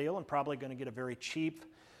 out of the deal, and probably going to get a very cheap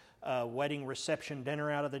wedding reception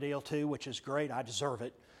dinner out of the deal too, which is great. I deserve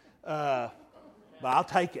it. But I'll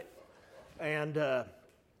take it. And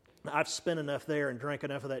I've spent enough there and drank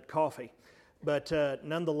enough of that coffee. But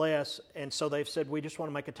nonetheless, and so they've said, we just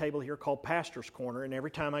want to make a table here called Pastor's Corner, and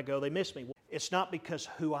every time I go, they miss me. It's not because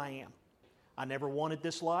who I am. I never wanted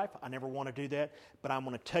this life. I never want to do that. But I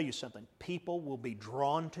want to tell you something. People will be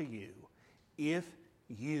drawn to you if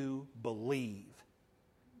you believe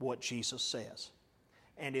what Jesus says.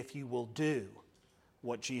 And if you will do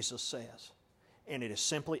what Jesus says. And it is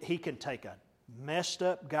simply, He can take a messed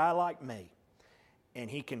up guy like me, and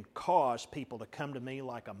He can cause people to come to me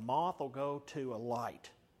like a moth will go to a light,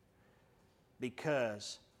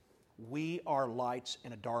 because we are lights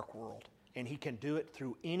in a dark world. And He can do it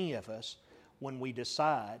through any of us when we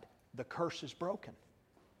decide the curse is broken.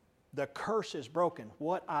 The curse is broken.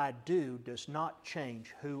 What I do does not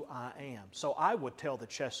change who I am. So I would tell the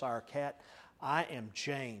Cheshire Cat, I am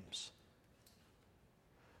James,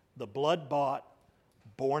 the blood-bought,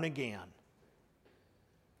 born again,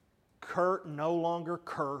 no longer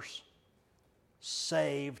curse,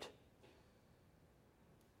 saved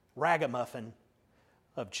ragamuffin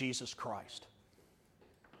of Jesus Christ.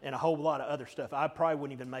 And a whole lot of other stuff. I probably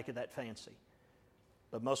wouldn't even make it that fancy.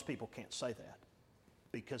 But most people can't say that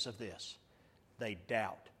because of this. They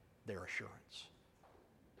doubt their assurance.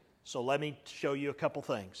 So let me show you a couple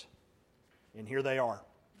things. And here they are.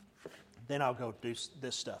 Then I'll go do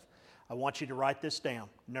this stuff. I want you to write this down.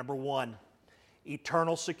 Number 1,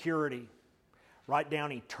 eternal security. Write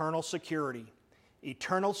down eternal security.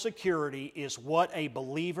 Eternal security is what a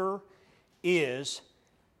believer is.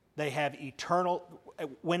 They have eternal,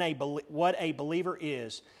 what a believer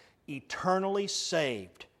is, eternally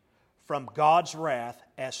saved from God's wrath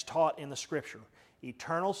as taught in the Scripture.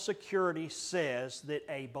 Eternal security says that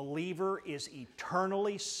a believer is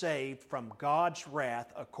eternally saved from God's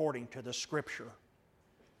wrath according to the Scripture.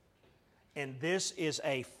 And this is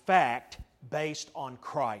a fact based on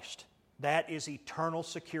Christ. That is eternal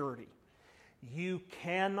security. You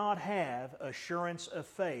cannot have assurance of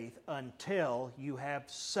faith until you have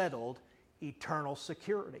settled eternal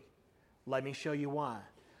security. Let me show you why.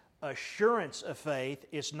 Assurance of faith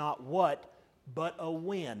is not what, but a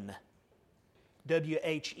when.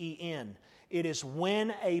 W-H-E-N. It is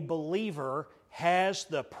when a believer has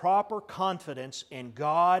the proper confidence in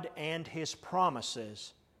God and His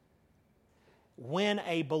promises. When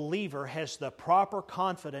a believer has the proper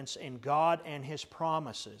confidence in God and His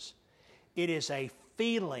promises. It is a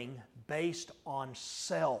feeling based on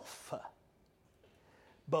self.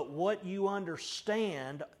 But what you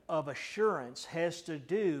understand of assurance has to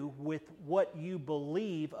do with what you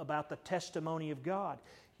believe about the testimony of God.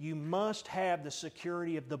 You must have the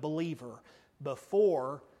security of the believer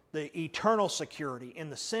before the eternal security, in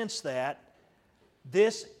the sense that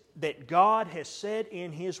that God has said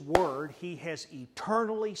in His Word, He has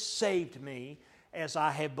eternally saved me as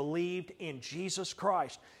I have believed in Jesus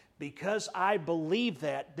Christ. Because I believe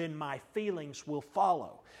that, then my feelings will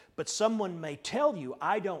follow. But someone may tell you,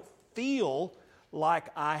 I don't feel like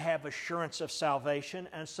I have assurance of salvation,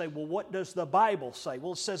 and say, well, what does the Bible say?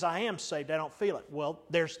 Well, it says I am saved, I don't feel it. Well,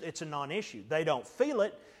 it's a non-issue. They don't feel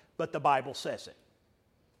it, but the Bible says it.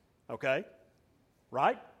 Okay?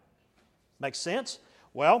 Right? Makes sense?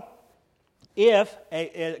 Well,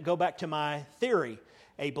 go back to my theory,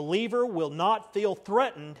 a believer will not feel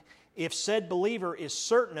threatened if said believer is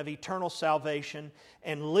certain of eternal salvation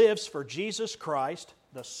and lives for Jesus Christ,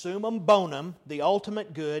 the summum bonum, the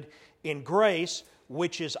ultimate good, in grace,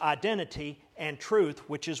 which is identity, and truth,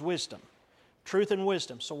 which is wisdom. Truth and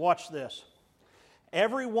wisdom. So watch this.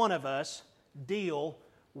 Every one of us deal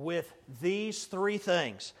with these 3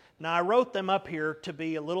 things. Now, I wrote them up here to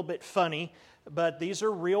be a little bit funny, but these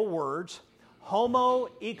are real words. Homo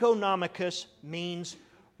economicus means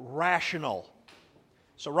rational.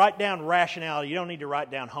 So write down rationality. You don't need to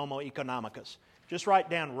write down homo economicus. Just write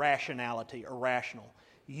down rationality or rational.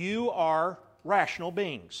 You are rational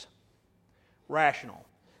beings. Rational.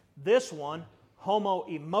 This one, homo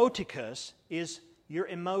emoticus, is your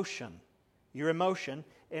emotion. Your emotion.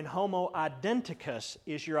 And homo identicus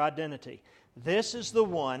is your identity. This is the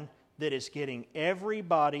one that is getting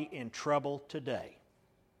everybody in trouble today.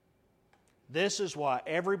 This is why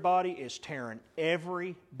everybody is tearing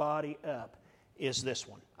everybody up, is this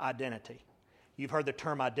one, identity. You've heard the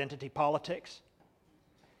term identity politics?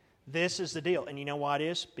 This is the deal. And you know why it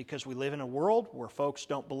is? Because we live in a world where folks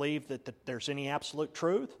don't believe that there's any absolute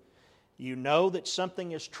truth. You know that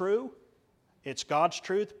something is true. It's God's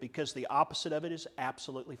truth because the opposite of it is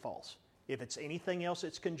absolutely false. If it's anything else,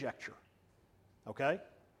 it's conjecture. Okay?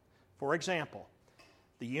 For example,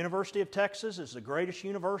 the University of Texas is the greatest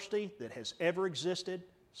university that has ever existed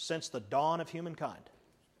since the dawn of humankind.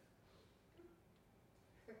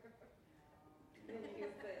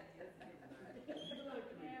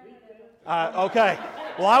 Okay.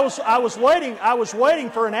 Well, I was waiting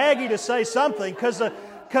for an Aggie to say something because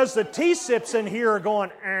the T-sips in here are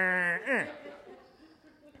going.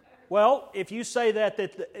 Well, if you say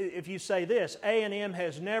if you say this, A&M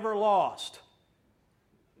has never lost.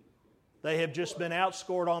 They have just been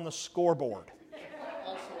outscored on the scoreboard.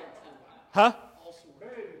 Huh?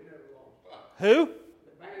 Who?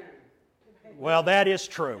 Well, that is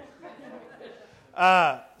true.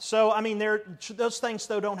 So, I mean, those things,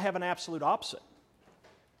 though, don't have an absolute opposite.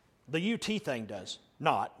 The UT thing does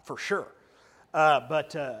not, for sure.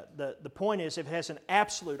 But the point is, if it has an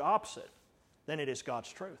absolute opposite, then it is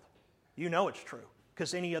God's truth. You know it's true,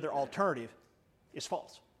 because any other alternative is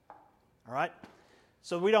false. All right?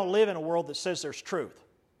 So we don't live in a world that says there's truth.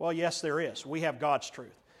 Well, yes, there is. We have God's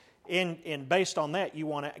truth. And based on that, you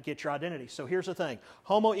want to get your identity. So here's the thing.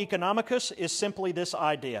 Homo economicus is simply this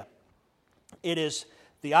idea. It is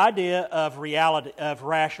the idea of reality, of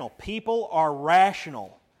rational. People are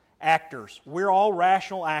rational actors. We're all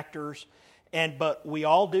rational actors, but we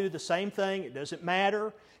all do the same thing. It doesn't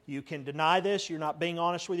matter. You can deny this. You're not being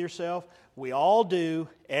honest with yourself. We all do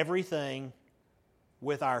everything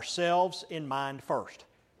with ourselves in mind first.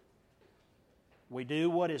 We do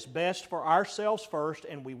what is best for ourselves first,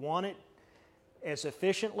 and we want it as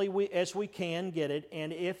efficiently as we can get it.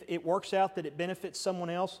 And if it works out that it benefits someone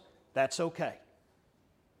else, that's okay.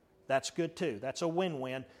 That's good too. That's a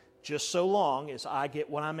win-win, just so long as I get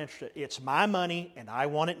what I'm interested in. It's my money, and I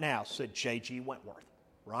want it now, said J.G. Wentworth.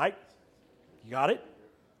 Right? You got it?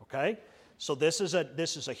 Okay? So this is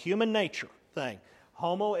a human nature thing.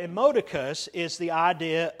 Homo emoticus is the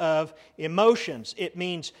idea of emotions. It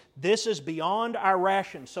means this is beyond our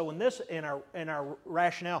ration. So in our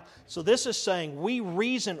rationale, so this is saying we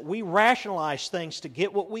rationalize things to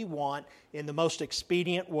get what we want in the most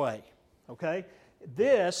expedient way. Okay?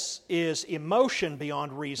 This is emotion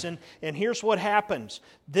beyond reason, and here's what happens.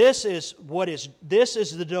 This is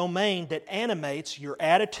the domain that animates your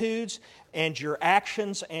attitudes and your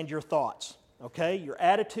actions and your thoughts. Okay? Your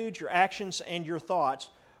attitudes, your actions, and your thoughts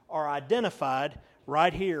are identified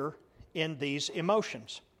right here in these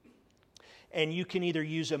emotions. And you can either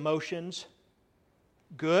use emotions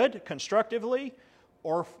good, constructively,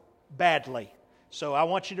 or badly. So I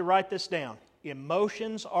want you to write this down.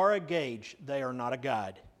 Emotions are a gauge. They are not a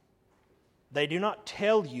guide. They do not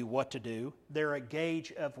tell you what to do. They're a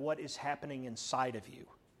gauge of what is happening inside of you.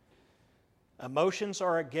 Emotions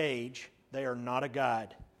are a gauge. They are not a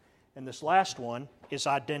guide. And this last one is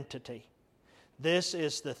identity. This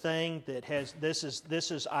is the thing that this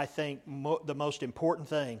is I think, the most important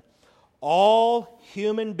thing. All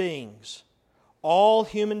human beings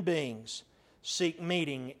seek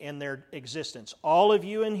meaning in their existence. All of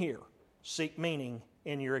you in here seek meaning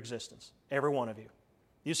in your existence. Every one of you.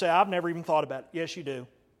 You say, I've never even thought about it. Yes, you do.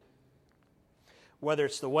 Whether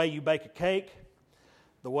it's the way you bake a cake,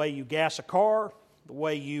 the way you gas a car, the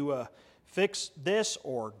way you fix this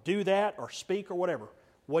or do that or speak or whatever.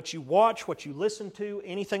 What you watch, what you listen to,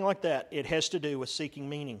 anything like that, it has to do with seeking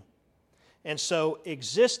meaning. And so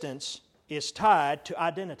existence is tied to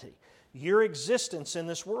identity. Your existence in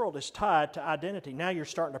this world is tied to identity. Now you're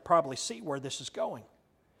starting to probably see where this is going.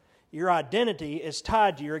 Your identity is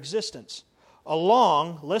tied to your existence,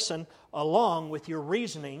 along with your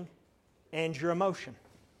reasoning and your emotion.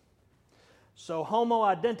 So homo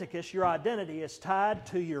identicus, your identity is tied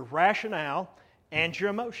to your rationale and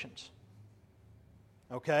your emotions.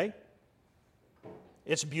 Okay?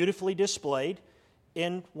 It's beautifully displayed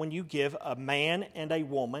when you give a man and a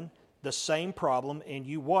woman the same problem and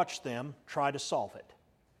you watch them try to solve it.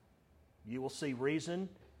 You will see reason,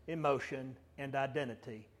 emotion, and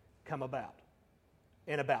identity come about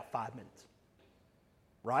in about 5 minutes.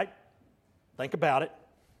 Right? Think about it.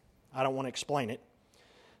 I don't want to explain it.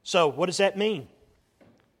 So, what does that mean?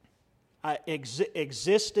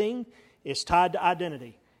 Existing is tied to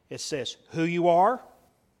identity. It says who you are,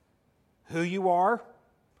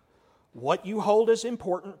 what you hold as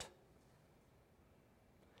important,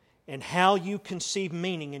 and how you conceive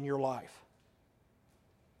meaning in your life.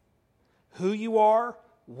 who you are,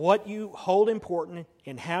 what you hold important,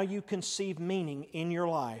 and how you conceive meaning in your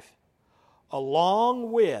life,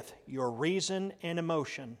 along with your reason and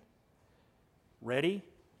emotion, ready,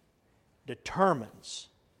 determines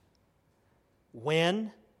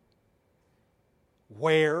when,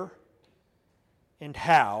 where, and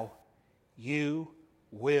how you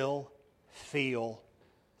will feel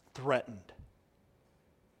threatened.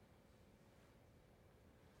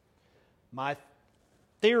 My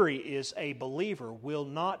theory is a believer will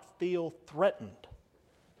not feel threatened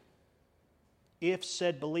if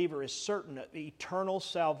said believer is certain of eternal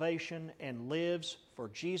salvation and lives for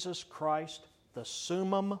Jesus Christ, the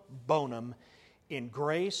summum bonum, in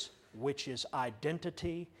grace, which is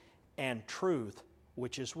identity, and truth,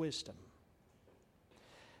 which is wisdom.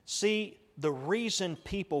 See, the reason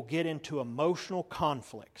people get into emotional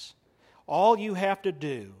conflicts, all you have to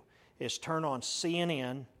do is turn on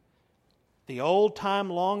CNN, the old time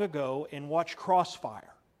long ago, and watch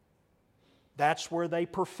Crossfire. That's where they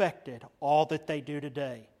perfected all that they do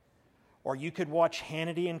today. Or you could watch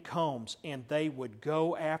Hannity and Combs, and they would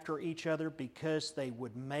go after each other because they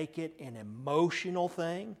would make it an emotional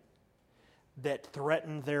thing that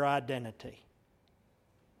threatened their identity.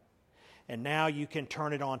 And now you can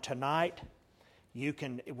turn it on tonight. You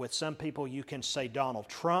can, with some people, you can say Donald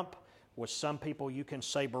Trump. With some people, you can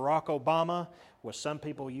say Barack Obama. With some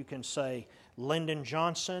people, you can say Lyndon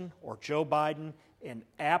Johnson or Joe Biden, and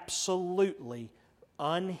absolutely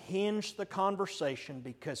unhinge the conversation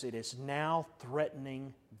because it is now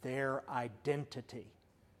threatening their identity.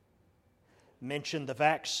 Mention the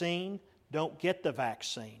vaccine, don't get the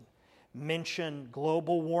vaccine. Mention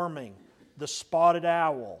global warming, the spotted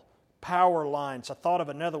owl, power lines. I thought of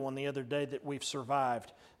another one the other day that we've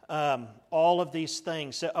survived. All of these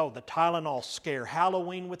things. Oh, the Tylenol scare,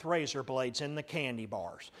 Halloween with razor blades in the candy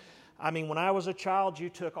bars. I mean, when I was a child, you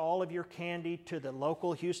took all of your candy to the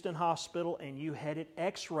local Houston hospital and you had it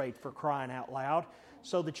x-rayed, for crying out loud,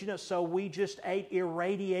 so that so we just ate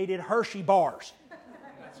irradiated Hershey bars.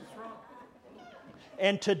 That's just wrong.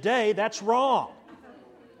 And today, that's wrong.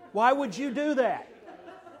 Why would you do that?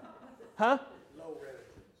 Huh? Low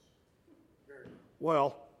relatives.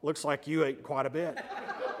 Well, looks like you ate quite a bit.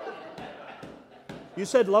 You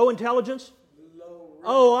said low intelligence? Low.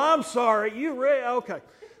 Oh, I'm sorry. Okay.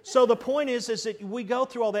 So the point is that we go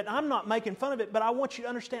through all that. I'm not making fun of it, but I want you to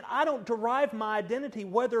understand, I don't derive my identity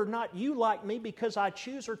whether or not you like me because I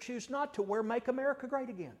choose or choose not to wear Make America Great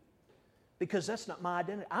Again. Because that's not my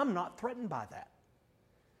identity. I'm not threatened by that.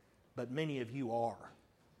 But many of you are.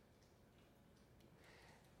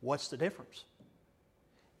 What's the difference?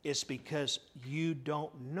 It's because you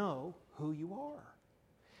don't know who you are.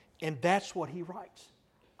 And that's what he writes.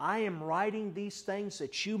 I am writing these things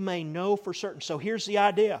that you may know for certain. So here's the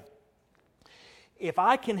idea. If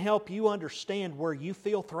I can help you understand where you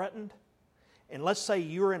feel threatened, and let's say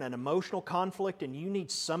you're in an emotional conflict and you need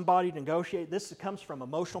somebody to negotiate, this comes from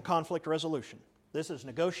emotional conflict resolution. This is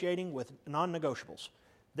negotiating with non-negotiables.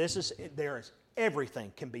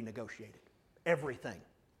 Everything can be negotiated. Everything.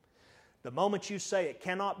 The moment you say it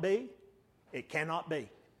cannot be, it cannot be.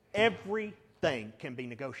 Everything can be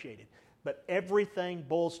negotiated. But everything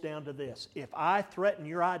boils down to this. If I threaten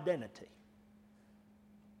your identity,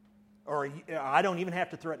 or I don't even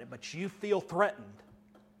have to threaten it, but you feel threatened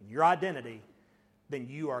in your identity, then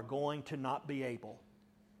you are going to not be able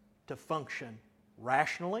to function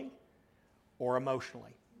rationally or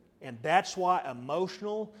emotionally. And that's why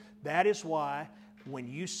that is why when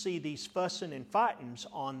you see these fussing and fightings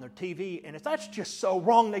on the TV, and if that's just so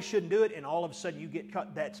wrong they shouldn't do it, and all of a sudden you get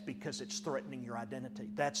cut, that's because it's threatening your identity.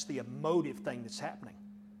 That's the emotive thing that's happening.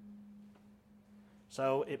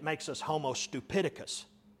 So it makes us homo stupidicus.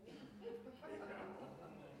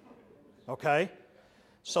 Okay?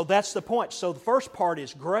 So that's the point. So the first part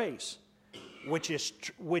is grace, which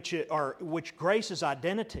grace is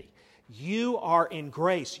identity. You are in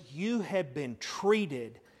grace. You have been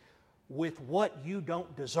treated with what you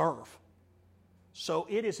don't deserve. So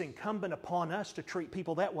it is incumbent upon us to treat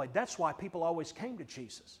people that way. That's why people always came to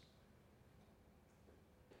Jesus.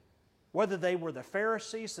 Whether they were the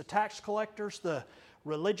Pharisees, the tax collectors, the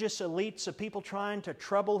religious elites of people trying to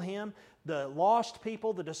trouble Him, the lost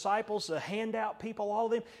people, the disciples, the handout people, all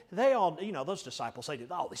of them, they all, those disciples, they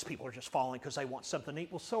did, these people are just following because they want something to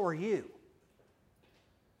eat. Well, so are you.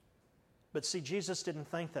 But see, Jesus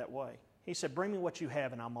didn't think that way. He said, bring me what you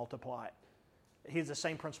have and I'll multiply it. The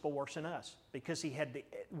same principle works in us because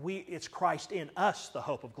it's Christ in us, the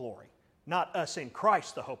hope of glory. Not us in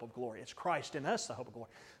Christ, the hope of glory. It's Christ in us, the hope of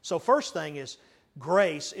glory. So first thing is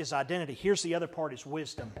grace is identity. Here's the other part is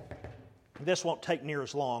wisdom. This won't take near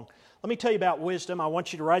as long. Let me tell you about wisdom. I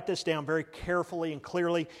want you to write this down very carefully and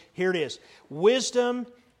clearly. Here it is. Wisdom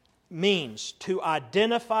means to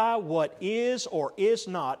identify what is or is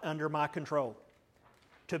not under my control.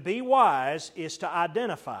 To be wise is to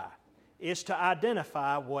identify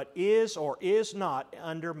what is or is not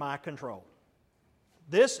under my control.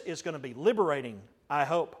 This is going to be liberating, I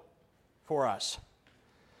hope, for us.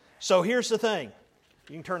 So here's the thing.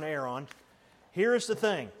 You can turn the air on. Here's the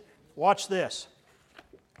thing. Watch this.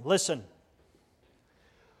 Listen.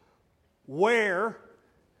 Where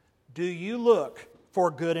do you look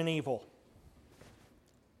for good and evil?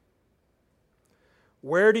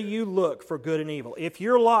 Where do you look for good and evil? If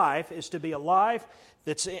your life is to be a life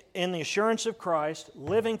that's in the assurance of Christ,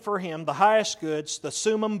 living for Him, the highest goods, the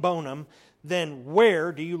summum bonum, then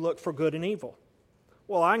where do you look for good and evil?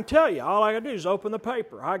 Well, I can tell you, all I got to do is open the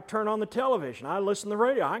paper. I can turn on the television. I listen to the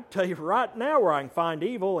radio. I can tell you right now where I can find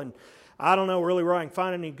evil, and I don't know really where I can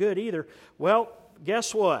find any good either. Well,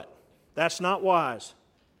 guess what? That's not wise.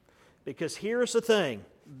 Because here's the thing.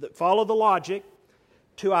 Follow the logic.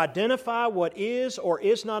 To identify what is or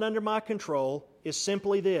is not under my control is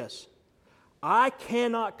simply this. I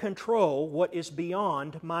cannot control what is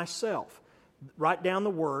beyond myself. Write down the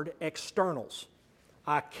word externals.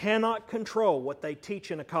 I cannot control what they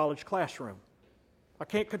teach in a college classroom. I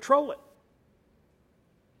can't control it.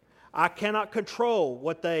 I cannot control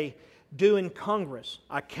what they do in Congress.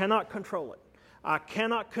 I cannot control it. I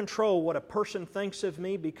cannot control what a person thinks of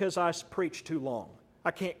me because I preach too long.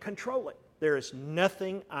 I can't control it. There is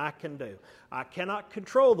nothing I can do. I cannot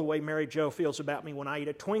control the way Mary Jo feels about me when I eat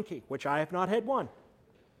a Twinkie, which I have not had one.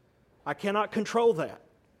 I cannot control that.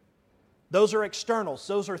 Those are externals.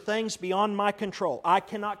 Those are things beyond my control. I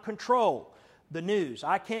cannot control the news.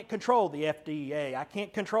 I can't control the FDA. I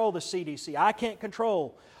can't control the CDC. I can't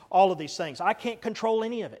control all of these things. I can't control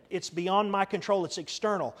any of it. It's beyond my control. It's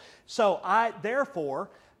external. So therefore,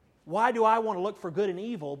 why do I want to look for good and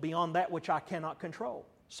evil beyond that which I cannot control?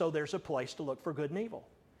 So there's a place to look for good and evil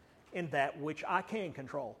in that which I can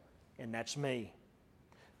control, and that's me.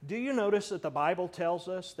 Do you notice that the Bible tells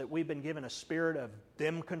us that we've been given a spirit of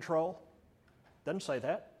them control? Doesn't say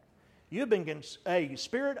that. You've been given a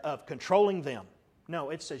spirit of controlling them.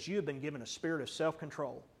 No, it says you've been given a spirit of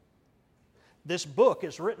self-control. This book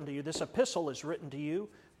is written to you, this epistle is written to you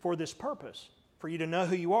for this purpose, for you to know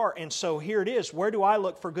who you are. And so here it is. Where do I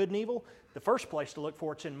look for good and evil? The first place to look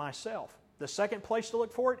for it's in myself. The second place to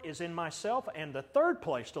look for it is in myself. And the third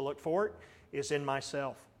place to look for it is in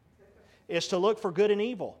myself. Is to look for good and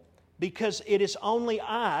evil. Because it is only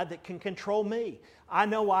I that can control me. I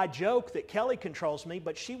know I joke that Kelly controls me,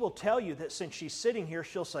 but she will tell you that since she's sitting here,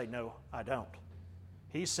 she'll say, no, I don't.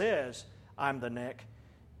 He says, I'm the neck.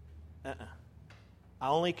 I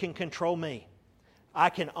only can control me. I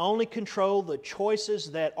can only control the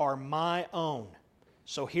choices that are my own.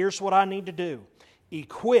 So here's what I need to do.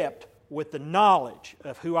 Equipped with the knowledge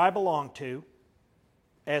of who I belong to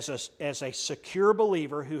as a secure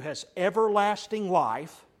believer who has everlasting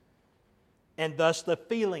life, and thus the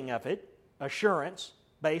feeling of it, assurance,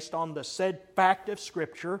 based on the said fact of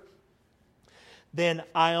Scripture, then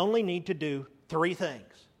I only need to do three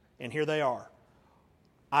things. And here they are.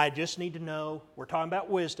 I just need to know, we're talking about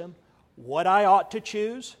wisdom, what I ought to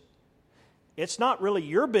choose. It's not really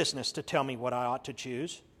your business to tell me what I ought to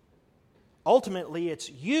choose. Ultimately, it's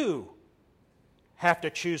you have to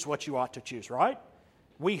choose what you ought to choose, right?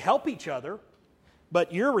 We help each other,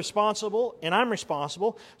 but you're responsible and I'm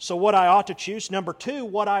responsible. So what I ought to choose. Number two,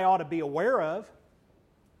 what I ought to be aware of.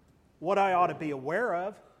 What I ought to be aware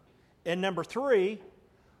of. And number three,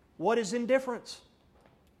 what is indifference?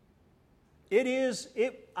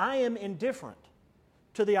 I am indifferent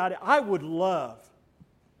to the idea. I would love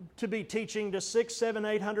to be teaching to 600,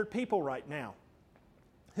 700, 800 people right now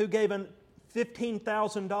who gave a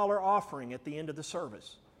 $15,000 offering at the end of the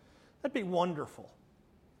service. That'd be wonderful.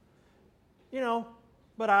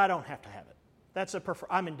 But I don't have to have it.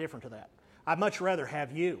 I'm indifferent to that. I'd much rather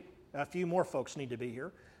have you. A few more folks need to be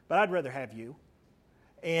here, but I'd rather have you.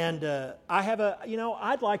 And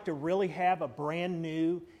I'd like to really have a brand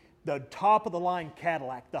new, the top of the line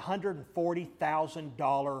Cadillac, the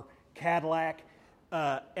 $140,000 Cadillac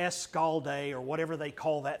Escalade or whatever they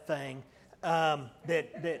call that thing.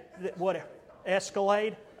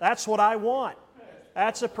 Escalade? That's what I want.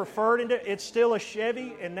 That's a preferred. It's still a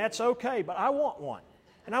Chevy, and that's okay, but I want one.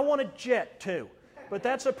 And I want a jet too, but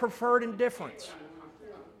that's a preferred indifference.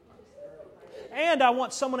 And I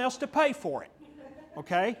want someone else to pay for it.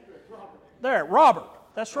 Okay? There, Robert.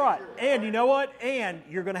 That's right. And you know what? And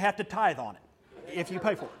you're going to have to tithe on it if you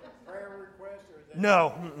pay for it.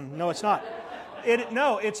 No, it's not.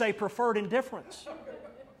 No, it's a preferred indifference.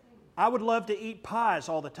 I would love to eat pies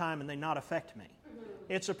all the time and they not affect me.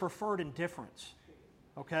 It's a preferred indifference.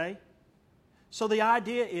 Okay? So the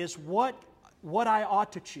idea is what I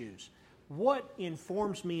ought to choose. What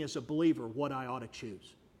informs me as a believer what I ought to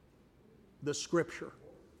choose? The Scripture.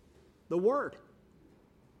 The Word.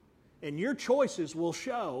 And your choices will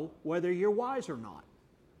show whether you're wise or not,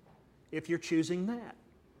 if you're choosing that.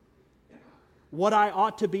 What I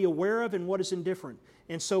ought to be aware of and what is indifferent.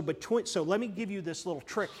 And so let me give you this little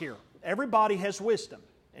trick here. Everybody has wisdom,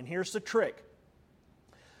 and here's the trick.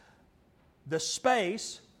 The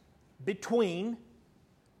space between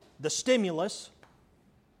the stimulus,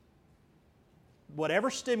 whatever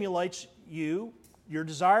stimulates you, your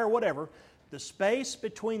desire, whatever, the space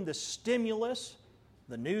between the stimulus,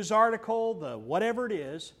 the news article, the whatever it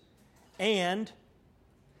is, and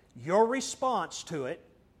your response to it,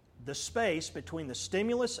 the space between the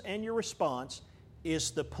stimulus and your response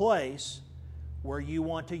is the place where you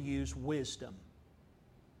want to use wisdom.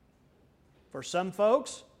 For some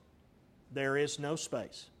folks, there is no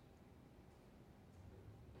space.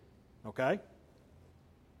 Okay?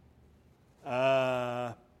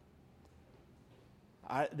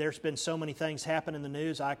 There's been so many things happen in the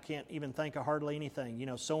news, I can't even think of hardly anything. You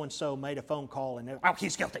know, so-and-so made a phone call and,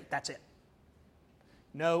 he's guilty, that's it.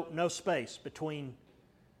 No space between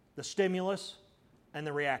the stimulus and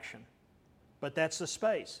the reaction. But that's the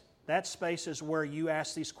space. That space is where you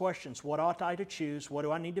ask these questions. What ought I to choose? What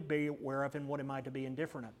do I need to be aware of? And what am I to be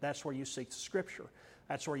indifferent of? That's where you seek the Scripture.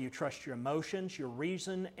 That's where you trust your emotions, your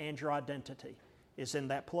reason, and your identity is in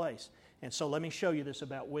that place. And so let me show you this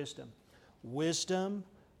about wisdom. Wisdom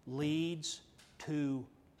leads to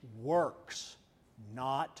works,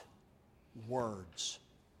 not words.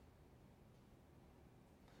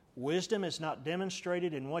 Wisdom is not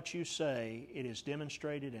demonstrated in what you say, it is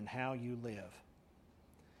demonstrated in how you live.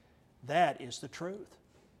 That is the truth.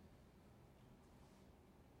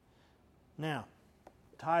 Now,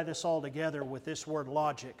 tie this all together with this word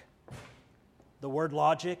logic. The word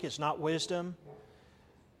logic is not wisdom,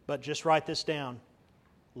 but just write this down.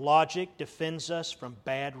 Logic defends us from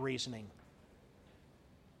bad reasoning.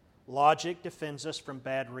 Logic defends us from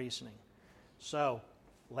bad reasoning. So,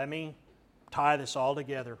 let me tie this all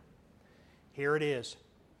together. Here it is.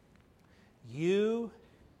 You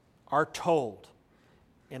are told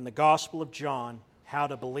in the Gospel of John how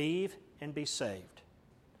to believe and be saved.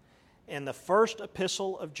 In the first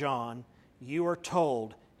epistle of John, you are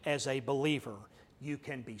told as a believer you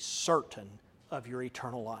can be certain of your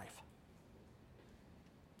eternal life.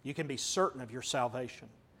 You can be certain of your salvation.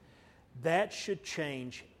 That should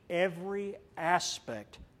change every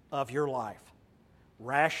aspect of your life,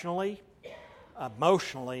 rationally,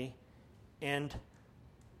 emotionally, and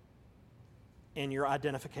in your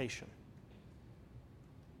identification.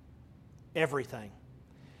 Everything.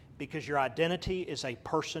 Because your identity is a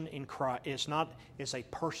person in Christ, is a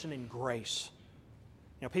person in grace.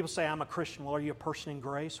 You know, people say, I'm a Christian. Well, are you a person in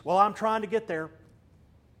grace? Well, I'm trying to get there.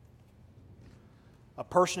 A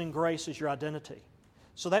person in grace is your identity.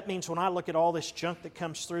 So that means when I look at all this junk that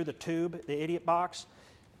comes through the tube, the idiot box,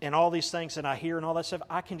 and all these things that I hear and all that stuff,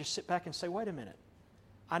 I can just sit back and say, wait a minute.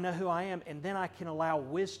 I know who I am, and then I can allow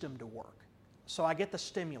wisdom to work. So I get the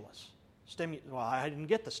stimulus. Well, I didn't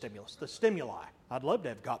get the stimulus, the stimuli. I'd love to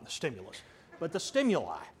have gotten the stimulus, but the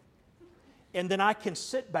stimuli. And then I can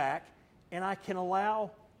sit back and I can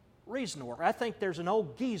allow reason to work. I think there's an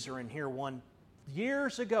old geezer in here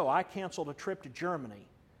years ago, I canceled a trip to Germany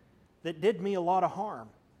that did me a lot of harm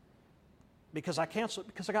because I canceled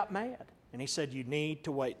it because I got mad. And he said, you need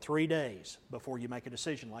to wait 3 days before you make a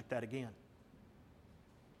decision like that again.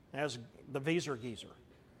 That was the visa geezer.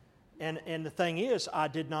 And the thing is, I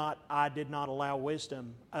did not allow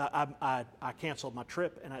wisdom. I canceled my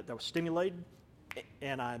trip, and I was stimulated,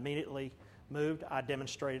 and I immediately moved. I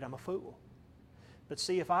demonstrated I'm a fool. But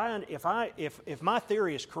see, if my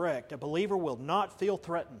theory is correct, a believer will not feel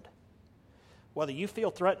threatened. Whether you feel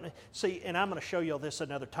threatened, see, and I'm going to show you this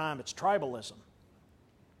another time. It's tribalism.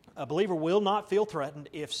 A believer will not feel threatened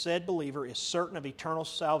if said believer is certain of eternal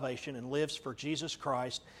salvation and lives for Jesus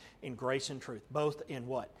Christ in grace and truth, both in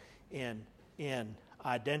what? In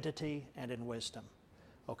identity and in wisdom.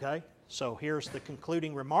 Okay? So here's the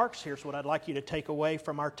concluding remarks. Here's what I'd like you to take away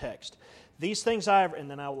from our text. These things and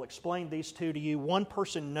then I will explain these two to you. One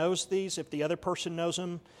person knows these. If the other person knows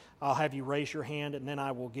them, I'll have you raise your hand, and then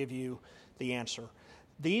I will give you the answer.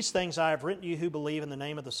 These things I have written to you who believe in the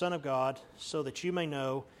name of the Son of God, so that you may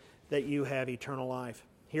know that you have eternal life.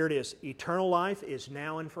 Here it is. Eternal life is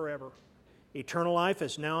now and forever. Eternal life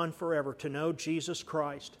is now and forever. To know Jesus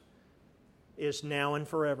Christ is now and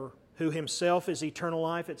forever. who himself is eternal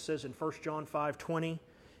life, it says in 1 John 5:20,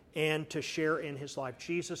 and to share in his life.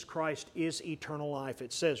 Jesus Christ is eternal life.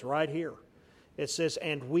 It says right here. It says,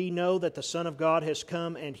 and we know that the Son of God has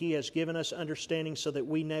come, and he has given us understanding so that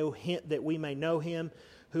we know him, that we may know him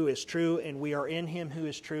who is true, and we are in him who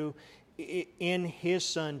is true, in his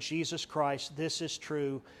Son, Jesus Christ. This is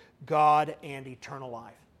true, God and eternal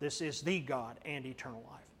life. This is the God and eternal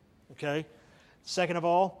life. Okay? Second of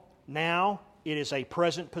all, now it is a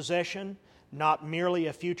present possession, not merely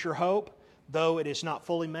a future hope. Though it is not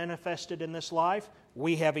fully manifested in this life,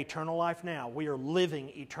 we have eternal life now. We are living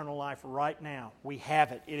eternal life right now. We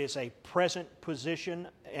have it. It is a present position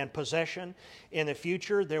and possession. In the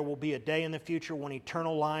future, there will be a day in the future when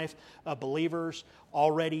eternal life of believers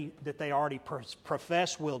that they already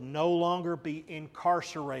profess will no longer be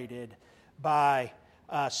incarcerated by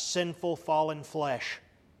sinful fallen flesh.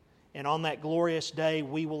 And on that glorious day,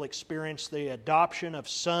 we will experience the adoption of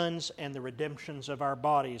sons and the redemptions of our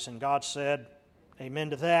bodies. And God said,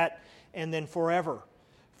 amen to that. And then forever.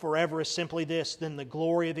 Forever is simply this, then the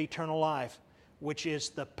glory of eternal life, which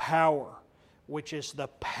is the power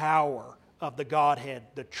of the Godhead,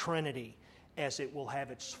 the Trinity, as it will have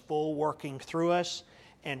its full working through us,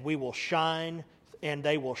 and we will shine, and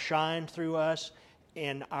they will shine through us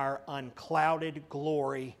in our unclouded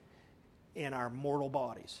glory in our mortal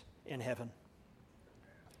bodies in heaven.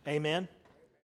 Amen.